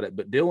talking about it,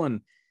 but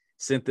Dylan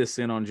sent this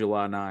in on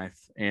July 9th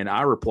and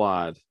I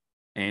replied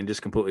and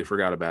just completely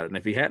forgot about it. And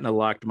if he hadn't have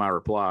liked my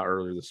reply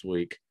earlier this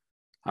week,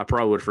 I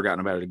probably would have forgotten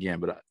about it again.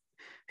 But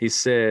he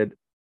said,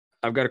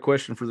 I've got a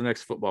question for the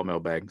next football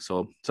mailbag.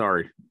 So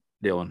sorry,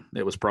 Dylan.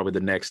 It was probably the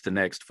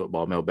next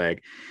football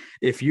mailbag.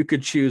 If you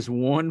could choose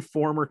one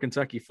former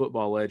Kentucky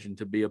football legend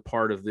to be a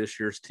part of this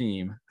year's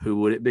team, who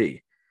would it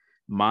be?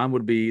 Mine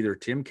would be either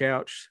Tim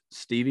Couch,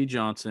 Stevie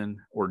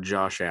Johnson, or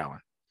Josh Allen.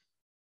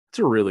 It's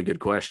a really good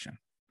question.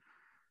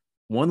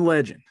 One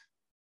legend.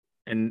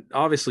 And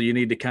obviously you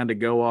need to kind of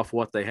go off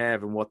what they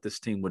have and what this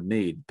team would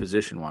need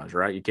position-wise,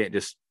 right? You can't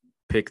just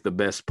pick the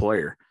best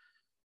player.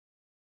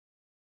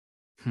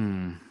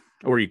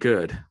 Or you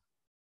could.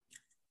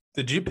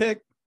 Did you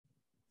pick?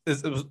 Were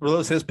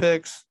those his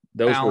picks?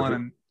 Those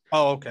Allen were.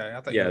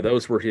 Okay.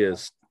 Those were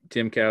his.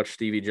 Tim Couch,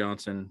 Stevie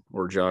Johnson,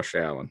 or Josh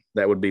Allen.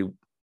 That would be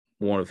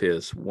one of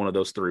his. One of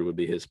those three would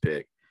be his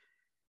pick.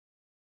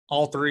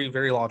 All three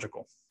very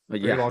logical.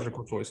 Very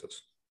logical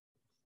choices.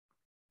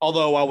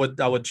 Although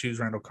I would choose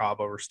Randall Cobb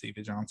over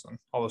Stevie Johnson.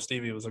 Although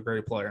Stevie was a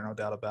great player, no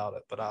doubt about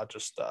it. But I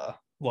just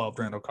loved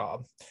Randall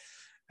Cobb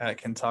at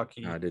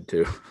Kentucky. I did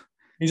too.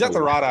 He's got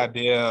the right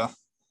idea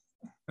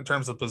in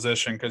terms of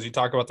position, because you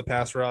talk about the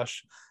pass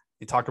rush,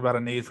 you talk about a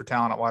need for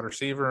talent at wide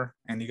receiver,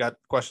 and you got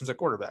questions at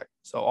quarterback.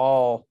 So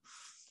all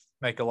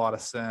make a lot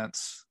of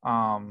sense.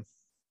 I'm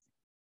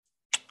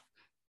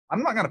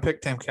not going to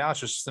pick Tim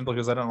Couch just simply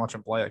because I didn't watch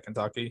him play at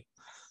Kentucky.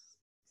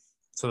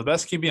 So the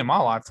best QB in my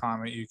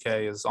lifetime at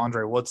UK is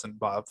Andre Woodson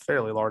by a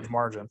fairly large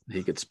margin.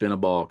 He could spin a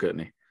ball, couldn't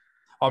he?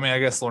 I mean, I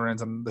guess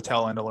Lorenzen, the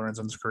tail end of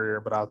Lorenzen's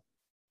career, but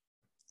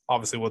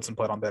obviously Woodson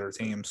played on better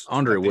teams.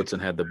 Andre Woodson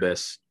had the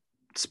best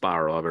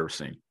spiral I've ever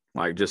seen.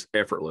 Like, just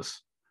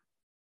effortless.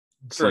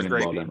 Sure, a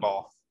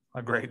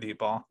great deep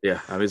ball.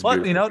 Yeah.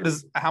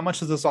 But, how much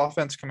does this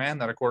offense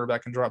command that a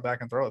quarterback can drop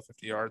back and throw it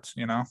 50 yards?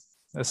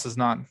 This is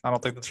not – I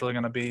don't think that's really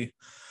going to be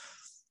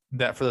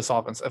that for this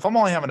offense. If I'm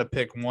only having to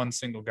pick one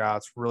single guy,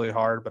 it's really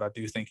hard, but I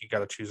do think you got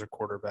to choose a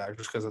quarterback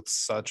just because it's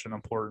such an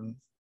important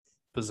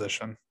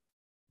position.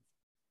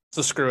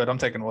 So screw it. I'm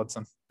taking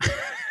Woodson.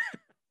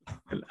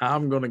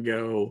 I'm going to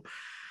go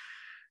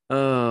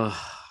let's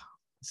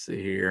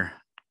see here.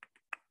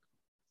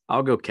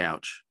 I'll go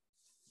Couch.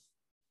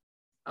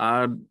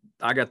 I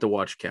got to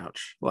watch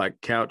Couch. Like,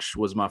 Couch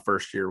was my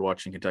first year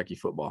watching Kentucky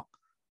football,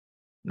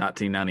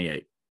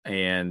 1998.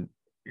 And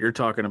you're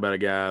talking about a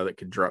guy that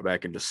could drop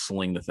back and just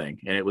sling the thing.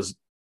 And it was,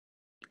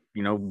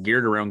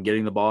 geared around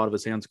getting the ball out of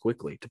his hands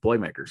quickly to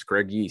playmakers,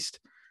 Greg Yeast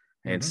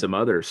and some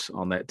others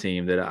on that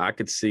team that I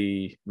could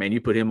see. Man, you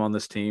put him on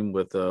this team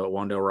with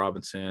Wandale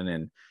Robinson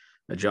and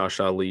Josh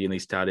Ali and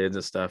these tight ends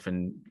and stuff.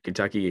 And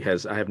Kentucky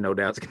I have no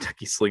doubts,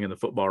 Kentucky slinging the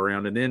football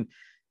around. And then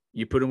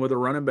you put him with a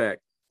running back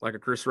like a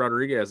Chris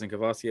Rodriguez and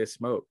Cavassier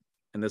Smoke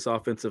and this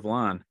offensive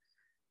line.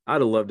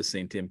 I'd have loved to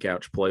seen Tim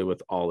Couch play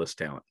with all this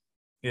talent.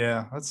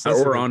 Yeah. That's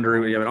or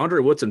Andre.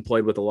 Andre Woodson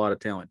played with a lot of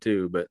talent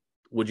too, but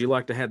would you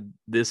like to have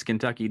this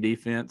Kentucky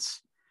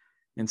defense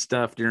and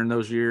stuff during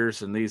those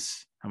years? And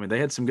they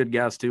had some good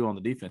guys too on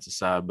the defensive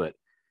side, but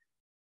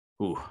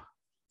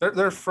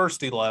their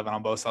first 11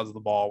 on both sides of the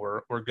ball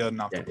were good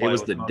enough to play. It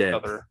was with the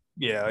depth.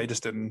 They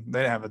didn't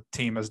have a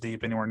team as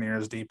deep, anywhere near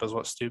as deep as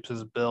what Stoops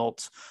has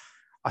built.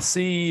 I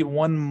see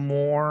one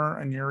more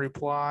in your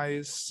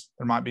replies.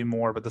 There might be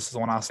more, but this is the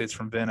one I see. It's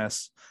from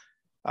Venice.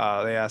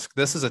 They ask,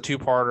 this is a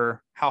two-parter.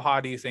 How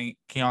high do you think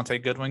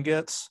Keontae Goodwin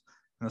gets?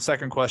 And the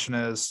second question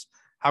is,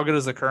 how good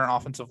is the current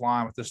offensive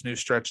line with this new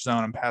stretch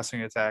zone and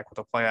passing attack with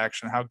a play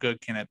action? How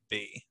good can it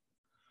be?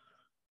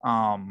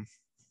 How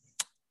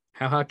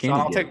high can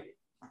he get?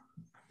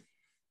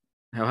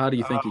 How high do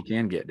you think he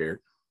can get,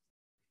 Derek?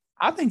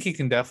 I think he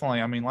can definitely.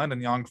 I mean,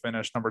 Landon Young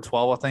finished number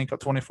 12, I think, at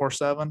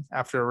 24/7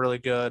 after a really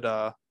good.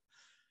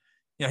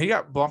 He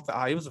got bumped that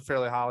high. He was a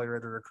fairly highly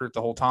rated recruit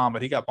the whole time,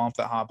 but he got bumped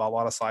that high by a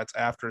lot of sites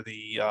after it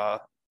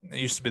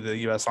used to be the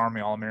U.S.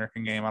 Army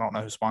All-American game. I don't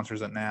know who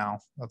sponsors it now.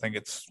 I think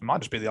it might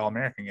just be the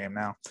All-American game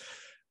now.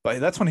 But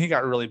that's when he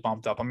got really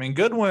bumped up. I mean,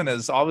 Goodwin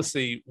is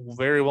obviously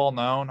very well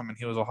known. I mean,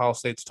 he was Ohio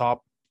State's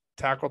top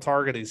tackle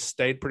target. He's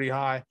stayed pretty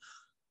high.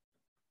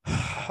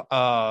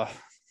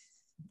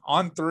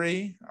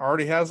 On3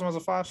 already has him as a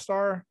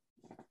 5-star.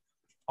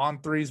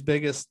 On3's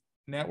biggest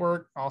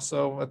network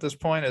also at this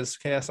point is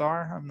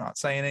KSR. I'm not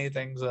saying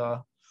anything's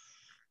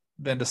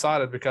been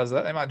decided because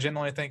they might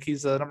genuinely think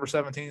he's the number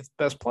 17th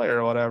best player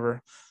or whatever.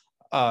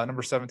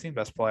 Number 17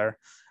 best player.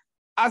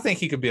 I think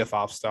he could be a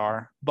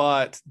 5-star,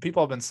 but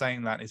people have been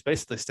saying that he's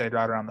basically stayed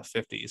right around the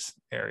 50s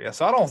area.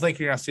 So I don't think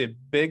you're going to see a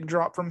big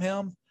drop from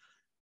him.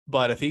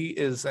 But if he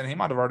is, and he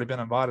might have already been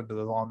invited to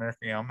the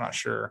All-American game, I'm not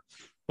sure.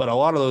 But a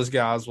lot of those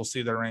guys will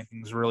see their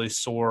rankings really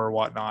soar or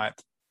whatnot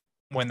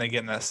when they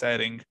get in that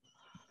setting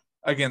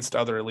against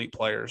other elite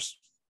players.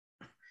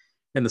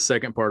 And the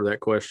second part of that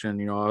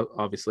question,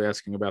 obviously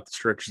asking about the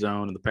stretch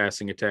zone and the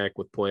passing attack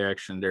with play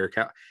action, Derek,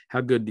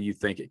 how good do you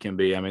think it can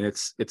be? I mean,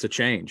 it's a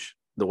change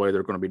the way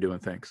they're going to be doing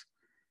things.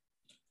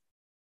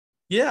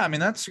 Yeah, I mean,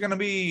 that's going to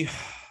be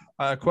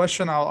a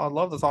question I'd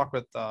love to talk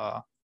with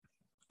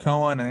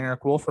Cohen and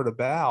Eric Wolford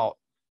about.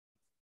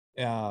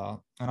 And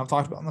I've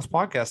talked about on this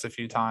podcast a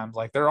few times,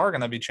 like there are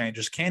going to be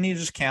changes. Can you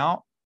just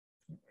count?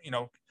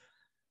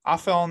 I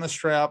fell in this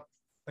trap.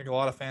 I think a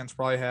lot of fans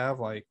probably have.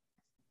 Like,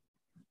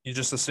 you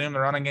just assume the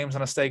running game's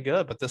going to stay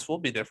good, but this will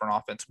be different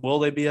offense. Will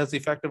they be as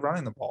effective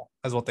running the ball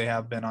as what they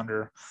have been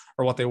under,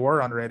 or what they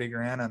were under Eddie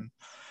Gran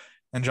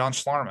and John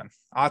Schlarman?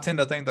 I tend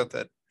to think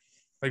that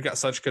they've got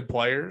such good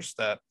players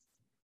that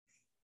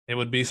it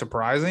would be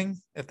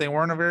surprising if they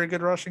weren't a very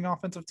good rushing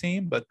offensive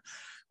team. But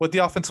with the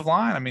offensive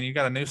line, I mean, you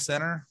got a new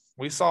center.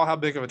 We saw how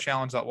big of a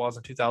challenge that was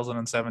in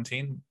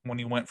 2017 when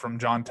he went from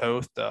John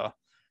Toth to,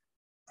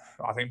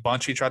 I think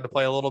Bunchy tried to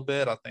play a little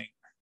bit. I think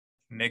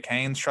Nick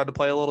Haynes tried to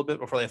play a little bit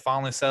before they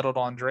finally settled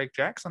on Drake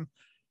Jackson.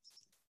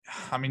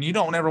 I mean, you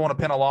don't ever want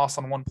to pin a loss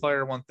on one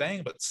player, one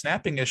thing, but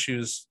snapping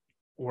issues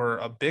were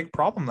a big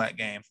problem that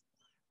game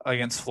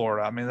against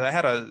Florida. I mean, they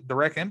had a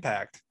direct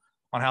impact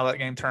on how that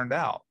game turned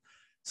out.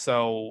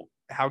 So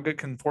how good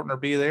can Fortner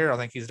be there? I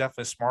think he's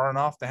definitely smart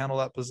enough to handle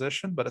that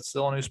position, but it's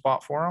still a new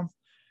spot for him.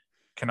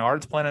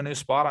 Kennard's playing a new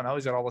spot. I know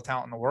he's got all the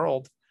talent in the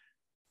world.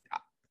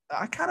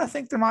 I kind of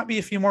think there might be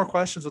a few more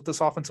questions with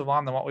this offensive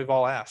line than what we've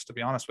all asked, to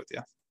be honest with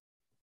you.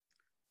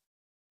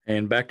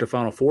 And Back to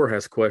Final Four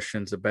has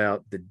questions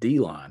about the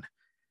D-line.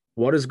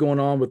 What is going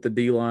on with the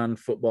D-line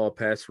football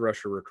pass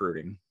rusher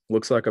recruiting?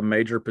 Looks like a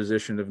major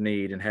position of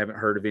need and haven't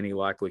heard of any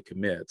likely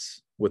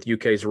commits. With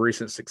UK's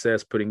recent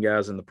success putting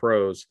guys in the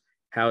pros,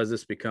 how has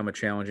this become a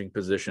challenging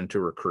position to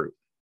recruit?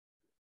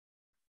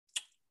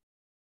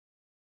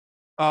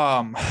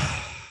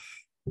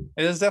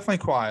 It is definitely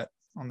quiet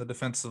on the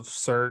defensive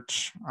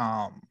search.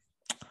 And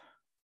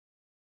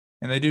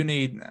they do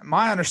need,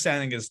 my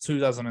understanding is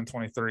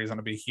 2023 is going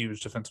to be a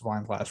huge defensive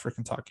line class for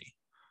Kentucky.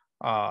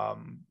 I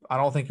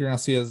don't think you're going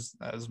to see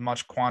as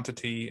much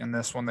quantity in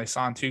this one. They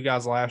signed 2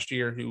 guys last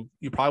year who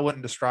you probably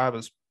wouldn't describe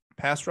as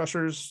pass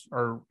rushers,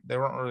 or they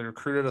weren't really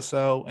recruited as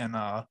so, and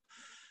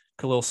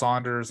Khalil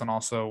Saunders and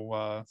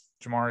also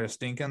Jamarius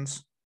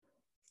Dinkins.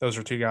 Those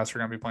are 2 guys who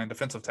are going to be playing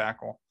defensive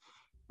tackle.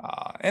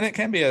 And it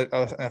can be an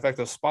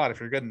effective spot if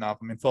you're good enough.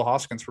 I mean, Phil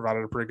Hoskins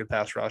provided a pretty good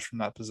pass rush from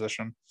that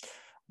position.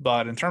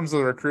 But in terms of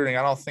the recruiting,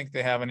 I don't think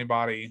they have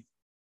anybody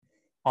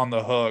on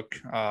the hook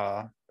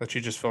that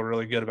you just feel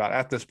really good about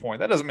at this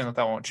point. That doesn't mean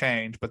that won't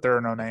change, but there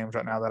are no names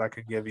right now that I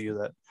could give you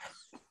that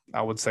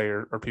I would say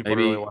are people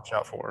to really watch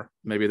out for.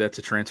 Maybe that's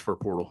a transfer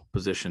portal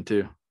position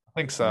too. I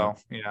think so.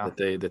 Yeah.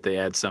 That they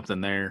add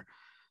something there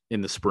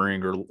in the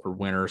spring or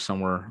winter,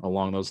 somewhere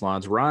along those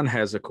lines. Ron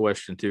has a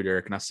question too,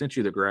 Derek, and I sent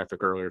you the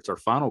graphic earlier. It's our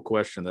final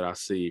question that I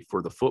see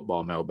for the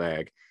football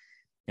mailbag.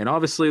 And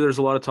obviously there's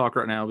a lot of talk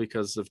right now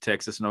because of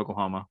Texas and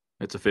Oklahoma.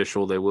 It's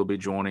official. They will be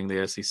joining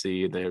the SEC.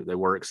 They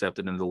were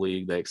accepted into the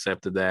league. They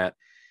accepted that.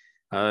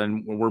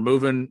 And we're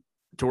moving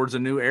towards a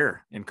new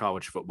era in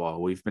college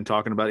football. We've been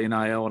talking about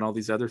NIL and all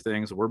these other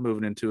things. We're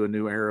moving into a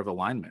new era of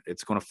alignment.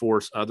 It's going to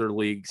force other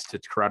leagues to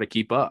try to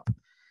keep up.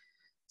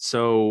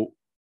 So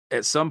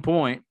at some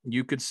point,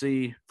 you could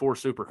see 4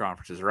 super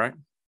conferences, right?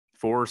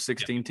 4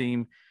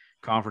 16-team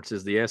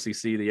conferences, the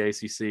SEC, the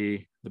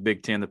ACC, the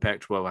Big Ten, the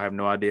Pac-12. I have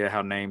no idea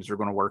how names are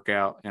going to work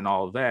out and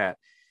all of that.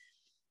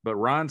 But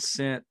Ron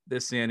sent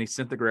this in. He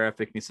sent the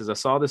graphic, and he says, I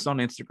saw this on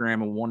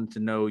Instagram and wanted to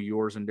know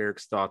yours and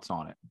Derek's thoughts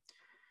on it.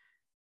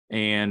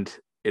 And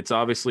it's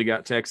obviously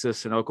got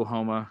Texas and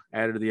Oklahoma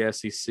added to the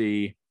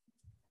SEC,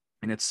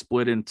 and it's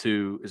split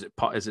into, is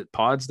it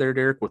pods there,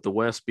 Derek, with the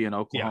West being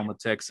Oklahoma,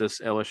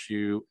 Texas,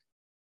 LSU,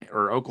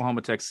 or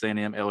Oklahoma, Texas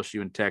A&M,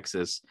 LSU, and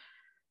Texas.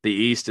 The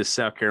East is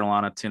South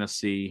Carolina,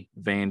 Tennessee,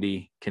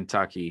 Vandy,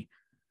 Kentucky.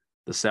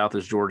 The South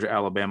is Georgia,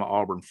 Alabama,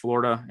 Auburn,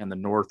 Florida, and the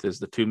North is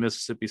the 2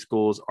 Mississippi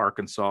schools,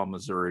 Arkansas,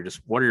 Missouri.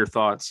 Just what are your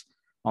thoughts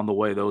on the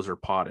way those are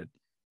potted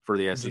for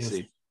the SEC.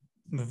 Just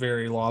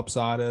very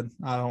lopsided.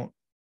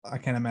 I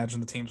can't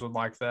imagine the teams would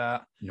like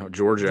that.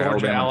 Georgia,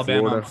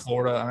 Alabama, and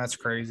Florida. I mean, that's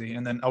crazy.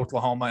 And then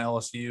Oklahoma,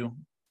 LSU.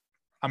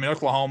 I mean,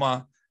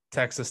 Oklahoma,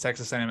 Texas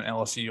A&M, and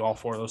LSU. All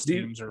four of those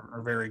teams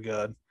are very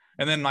good.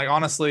 And then, like,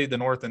 honestly, the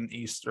North and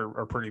East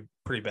are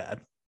pretty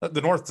bad.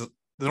 The North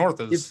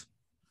is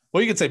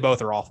well, you could say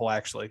both are awful.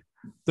 Actually,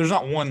 there's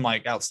not one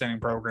like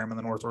outstanding program in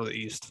the North or the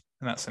East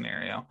in that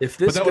scenario. If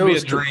this but that would be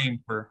a dream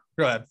for.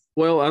 Go ahead.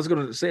 Well, I was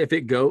going to say if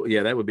it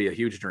that would be a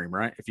huge dream,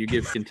 right? If you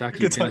give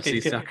Kentucky,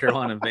 Tennessee, South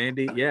Carolina, and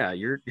Vandy,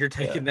 you're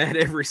taking that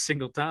every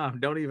single time.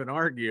 Don't even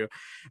argue.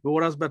 But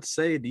what I was about to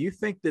say, do you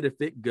think that if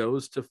it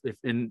goes to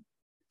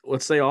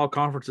let's say all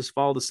conferences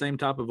follow the same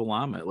type of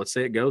alignment, let's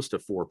say it goes to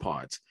 4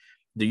 pods,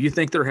 do you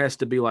think there has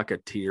to be like a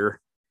tier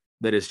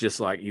that is just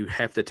like you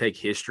have to take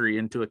history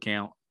into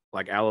account?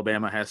 Like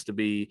Alabama has to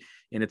be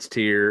in its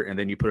tier, and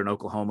then you put an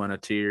Oklahoma in a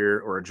tier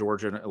or a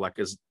Georgia,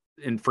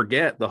 and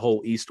forget the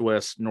whole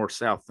East-West,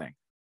 North-South thing.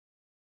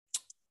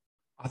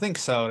 I think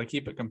so, to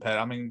keep it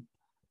competitive. I mean,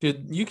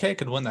 dude, UK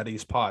could win that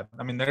East pod.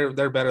 I mean,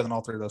 they're better than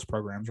all 3 of those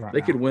programs right now.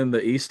 They could win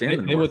the East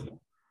and the North.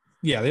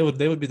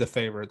 They would be the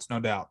favorites,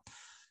 no doubt.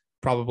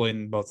 Probably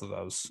in both of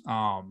those.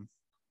 And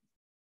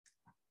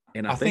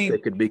I think they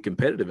could be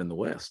competitive in the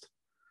West.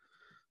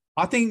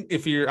 I think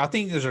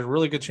there's a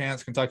really good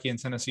chance Kentucky and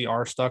Tennessee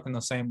are stuck in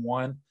the same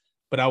one,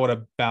 but I would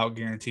about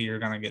guarantee you're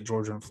going to get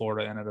Georgia and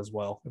Florida in it as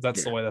well, if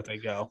that's the way that they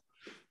go.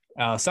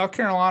 South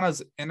Carolina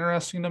is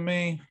interesting to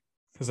me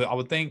because I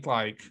would think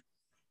like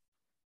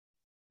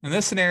in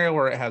this scenario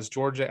where it has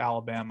Georgia,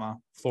 Alabama,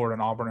 Florida,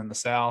 and Auburn in the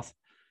South,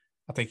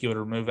 I think you would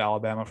remove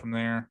Alabama from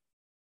there.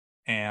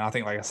 And I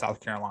think like a South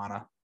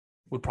Carolina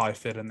would probably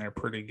fit in there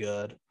pretty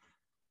good.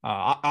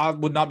 I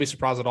would not be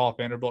surprised at all if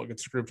Vanderbilt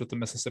gets grouped with the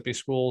Mississippi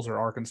schools or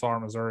Arkansas or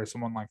Missouri,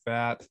 someone like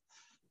that.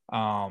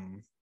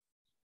 And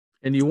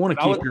you want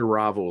to keep your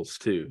rivals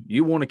too.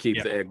 You want to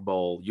keep the Egg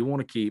Bowl. You want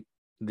to keep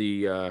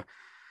the,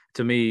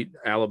 to me,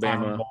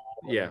 Alabama.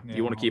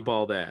 You want to keep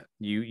all that.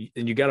 You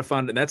got to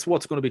find, and that's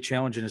what's going to be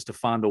challenging is to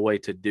find a way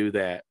to do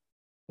that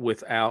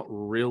without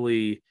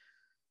really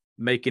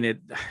making it.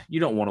 You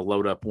don't want to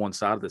load up one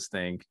side of this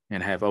thing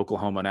and have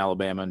Oklahoma and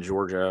Alabama and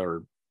Georgia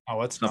or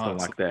something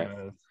like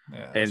that.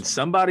 And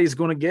somebody's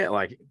going to get,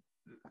 like,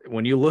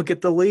 when you look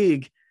at the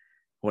league,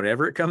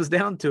 whenever it comes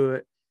down to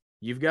it,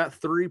 you've got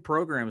 3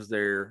 programs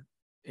there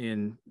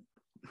in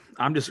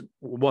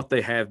what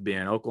they have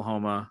been: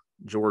 Oklahoma,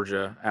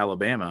 Georgia,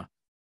 Alabama.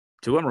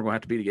 2 of them are going to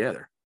have to be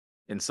together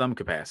in some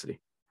capacity.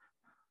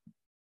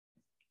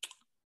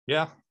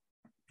 Yeah.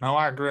 No,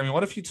 I agree. I mean,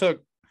 what if you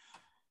kept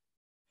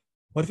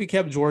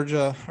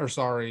Georgia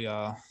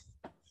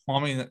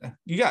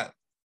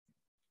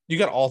you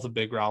got all the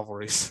big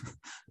rivalries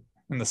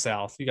in the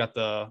South. You got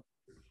the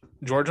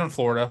Georgia and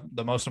Florida,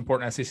 the most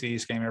important SEC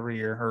East game every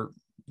year, or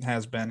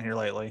has been here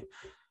lately.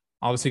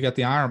 Obviously, you got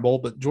the Iron Bowl,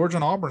 but Georgia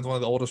and Auburn is one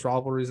of the oldest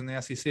rivalries in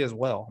the SEC as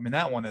well. I mean,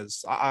 that one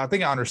is – I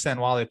think I understand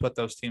why they put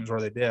those teams where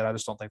they did. I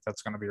just don't think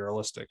that's going to be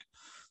realistic.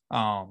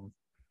 I'm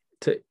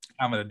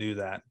going to do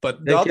that.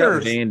 But the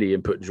others – Vandy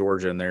and put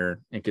Georgia in there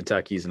and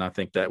Kentucky's, and I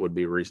think that would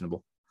be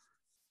reasonable.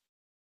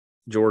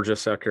 Georgia,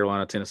 South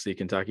Carolina, Tennessee,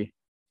 Kentucky.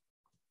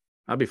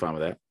 I'd be fine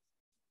with that.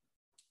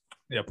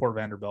 Yeah, poor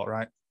Vanderbilt,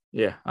 right?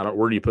 Yeah,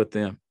 where do you put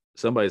them?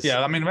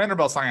 I mean,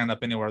 Vanderbilt's not going to end up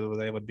anywhere where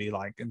they would be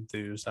like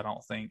enthused, I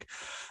don't think.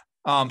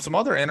 Some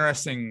other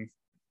interesting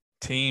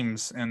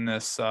teams in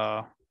this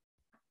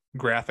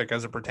graphic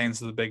as it pertains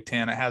to the Big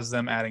Ten. It has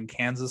them adding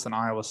Kansas and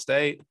Iowa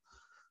State.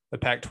 The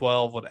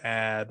Pac-12 would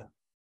add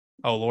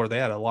 – oh, Lord, they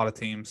had a lot of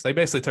teams. They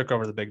basically took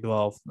over the Big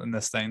 12 in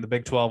this thing. The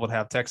Big 12 would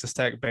have Texas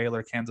Tech,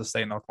 Baylor, Kansas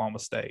State, and Oklahoma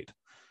State.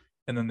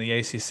 And then the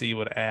ACC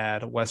would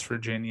add West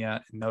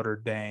Virginia and Notre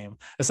Dame.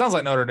 It sounds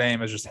like Notre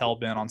Dame is just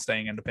hell-bent on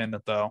staying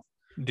independent, though,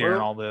 during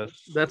all this.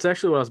 That's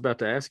actually what I was about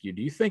to ask you.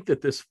 Do you think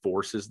that this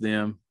forces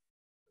them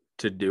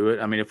to do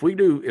it? I mean,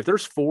 if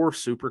there's 4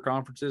 super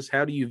conferences,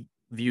 how do you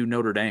view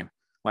Notre Dame?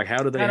 Like,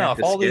 how do they have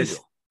to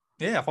schedule?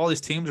 If all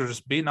these teams are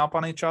just beating up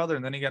on each other,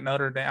 and then you got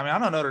Notre Dame. I mean, I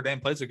know Notre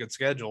Dame plays a good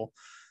schedule.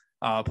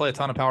 Play a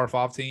ton of Power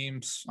 5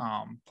 teams.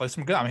 Play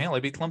some good. I mean, they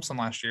beat Clemson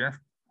last year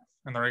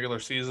in the regular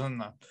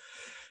season.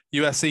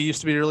 USC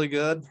used to be really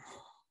good.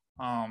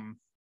 I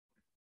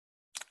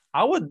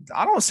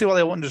don't see why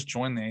they wouldn't just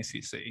join the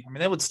ACC. I mean,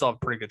 they would still have a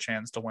pretty good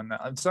chance to win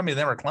that. Some of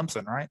them are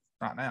Clemson, right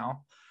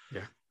now.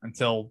 Yeah.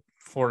 Until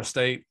Florida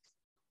State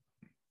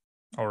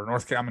or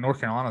North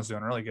Carolina's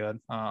doing really good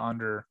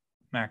under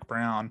Mac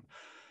Brown.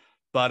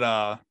 But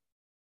I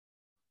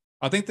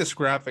think this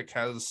graphic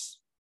has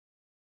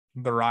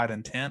the right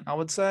intent, I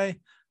would say.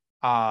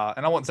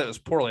 And I wouldn't say it was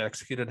poorly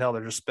executed. Hell,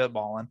 they're just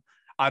spitballing.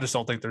 I just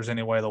don't think there's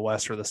any way the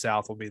West or the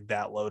South will be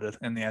that loaded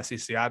in the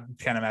SEC. I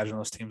can't imagine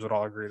those teams would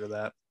all agree to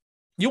that.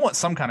 You want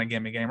some kind of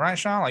gimme game, right,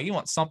 Sean? Like, you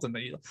want something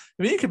that you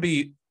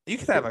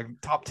could have a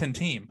top 10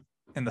 team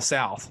in the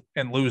South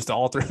and lose to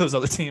all 3 of those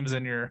other teams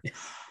in your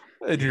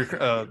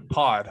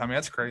pod. I mean,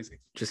 that's crazy.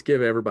 Just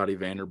give everybody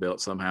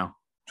Vanderbilt somehow.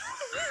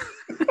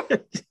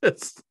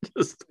 just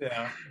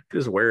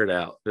wear it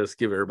out. Just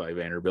give everybody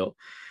Vanderbilt.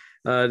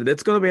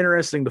 It's going to be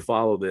interesting to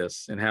follow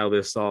this and how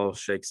this all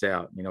shakes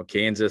out. You know,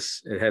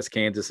 it has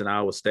Kansas and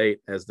Iowa State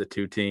as the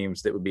two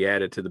teams that would be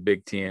added to the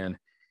Big Ten.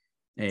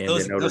 And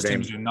those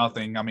teams do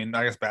nothing. I mean,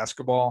 I guess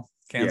basketball,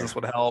 Kansas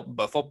would help,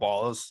 but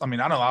football I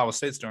know Iowa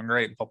State's doing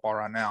great in football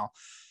right now,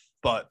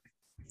 but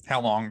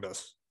how long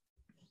does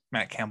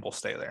Matt Campbell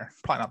stay there?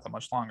 Probably not that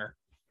much longer.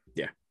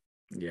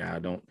 Yeah,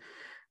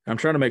 I'm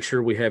trying to make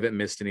sure we haven't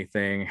missed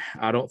anything.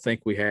 I don't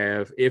think we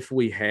have. If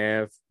we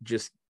have,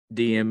 just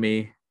DM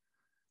me,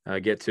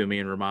 get to me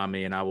and remind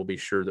me, and I will be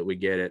sure that we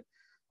get it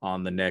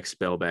on the next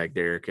Bell Bag.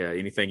 Derek,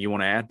 anything you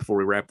want to add before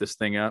we wrap this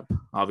thing up?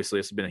 Obviously,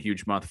 this has been a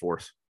huge month for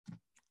us.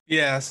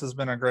 Yeah, this has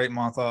been a great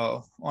month.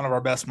 One of our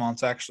best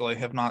months, actually,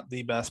 if not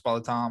the best by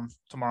the time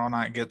tomorrow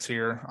night gets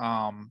here.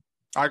 I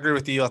agree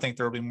with you. I think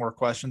there will be more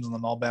questions in the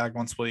mailbag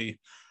once we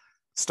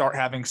start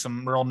having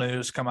some real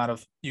news come out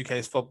of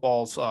UK's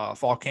football's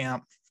fall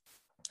camp.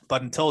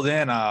 But until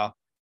then,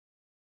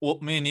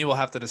 me and you will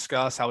have to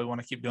discuss how we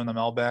want to keep doing the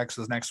mailbags,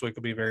 because next week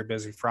will be a very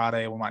busy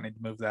Friday. We might need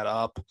to move that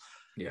up.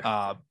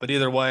 Yeah. But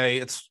either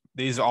way,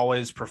 these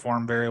always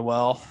perform very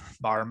well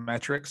by our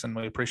metrics, and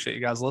we appreciate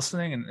you guys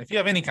listening. And if you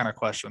have any kind of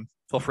question,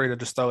 feel free to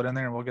just throw it in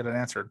there and we'll get it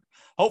answered,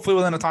 hopefully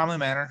within a timely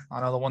manner.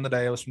 I know the one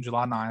today was from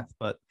July 9th,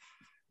 but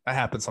that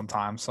happens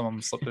sometimes. Some of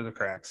them slip through the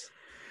cracks.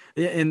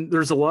 Yeah, and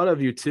there's a lot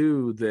of you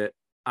too that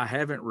I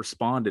haven't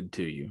responded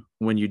to you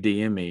when you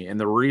DM me. And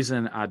the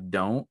reason I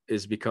don't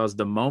is because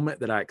the moment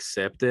that I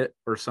accept it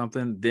or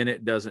something, then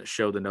it doesn't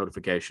show the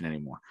notification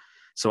anymore.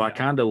 So I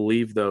kind of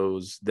leave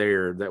those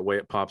there. That way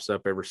it pops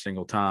up every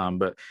single time.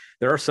 But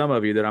there are some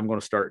of you that I'm going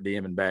to start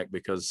DMing back,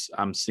 because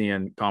I'm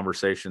seeing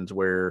conversations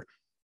where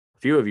a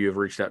few of you have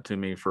reached out to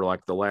me for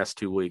like the last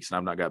 2 weeks and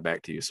I've not got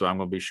back to you. So I'm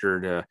going to be sure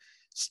to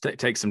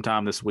take some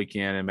time this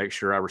weekend and make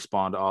sure I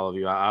respond to all of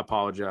you. I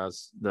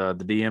apologize. The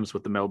DMs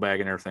with the mailbag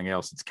and everything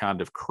else, it's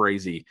kind of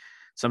crazy.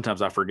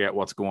 Sometimes I forget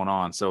what's going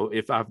on. So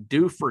if I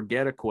do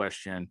forget a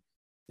question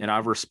and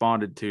I've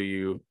responded to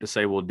you to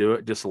say we'll do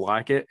it, just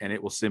like it, and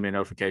it will send me a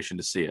notification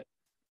to see it.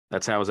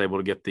 That's how I was able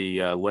to get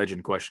the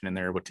legend question in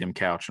there with Tim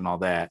Couch and all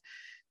that.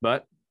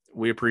 But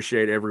we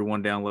appreciate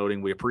everyone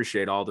downloading. We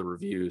appreciate all the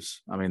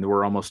reviews. I mean,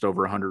 we're almost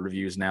over 100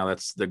 reviews now.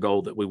 That's the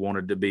goal that we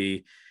wanted to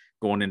be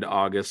going into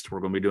August. We're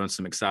going to be doing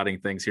some exciting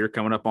things here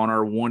coming up on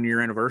our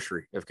 1-year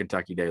anniversary of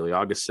Kentucky Daily.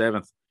 August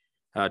 7th,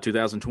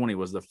 2020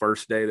 was the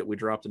first day that we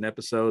dropped an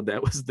episode.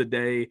 That was the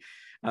day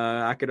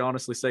I could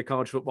honestly say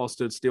college football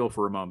stood still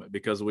for a moment,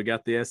 because we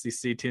got the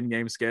SEC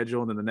 10-game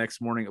schedule, and then the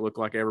next morning it looked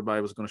like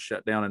everybody was going to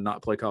shut down and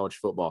not play college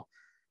football.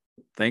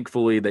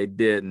 Thankfully, they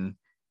didn't,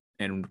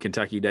 and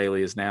Kentucky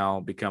Daily has now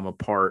become a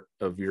part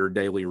of your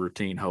daily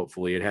routine.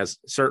 Hopefully, it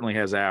certainly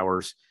has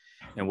hours,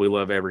 and we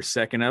love every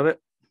second of it.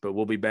 But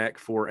we'll be back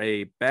for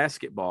a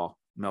basketball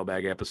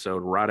mailbag episode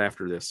right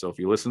after this. So if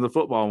you listen to the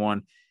football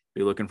one,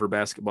 be looking for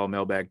basketball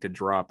mailbag to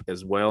drop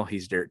as well.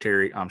 He's Derek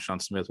Terry. I'm Sean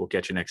Smith. We'll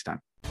catch you next time.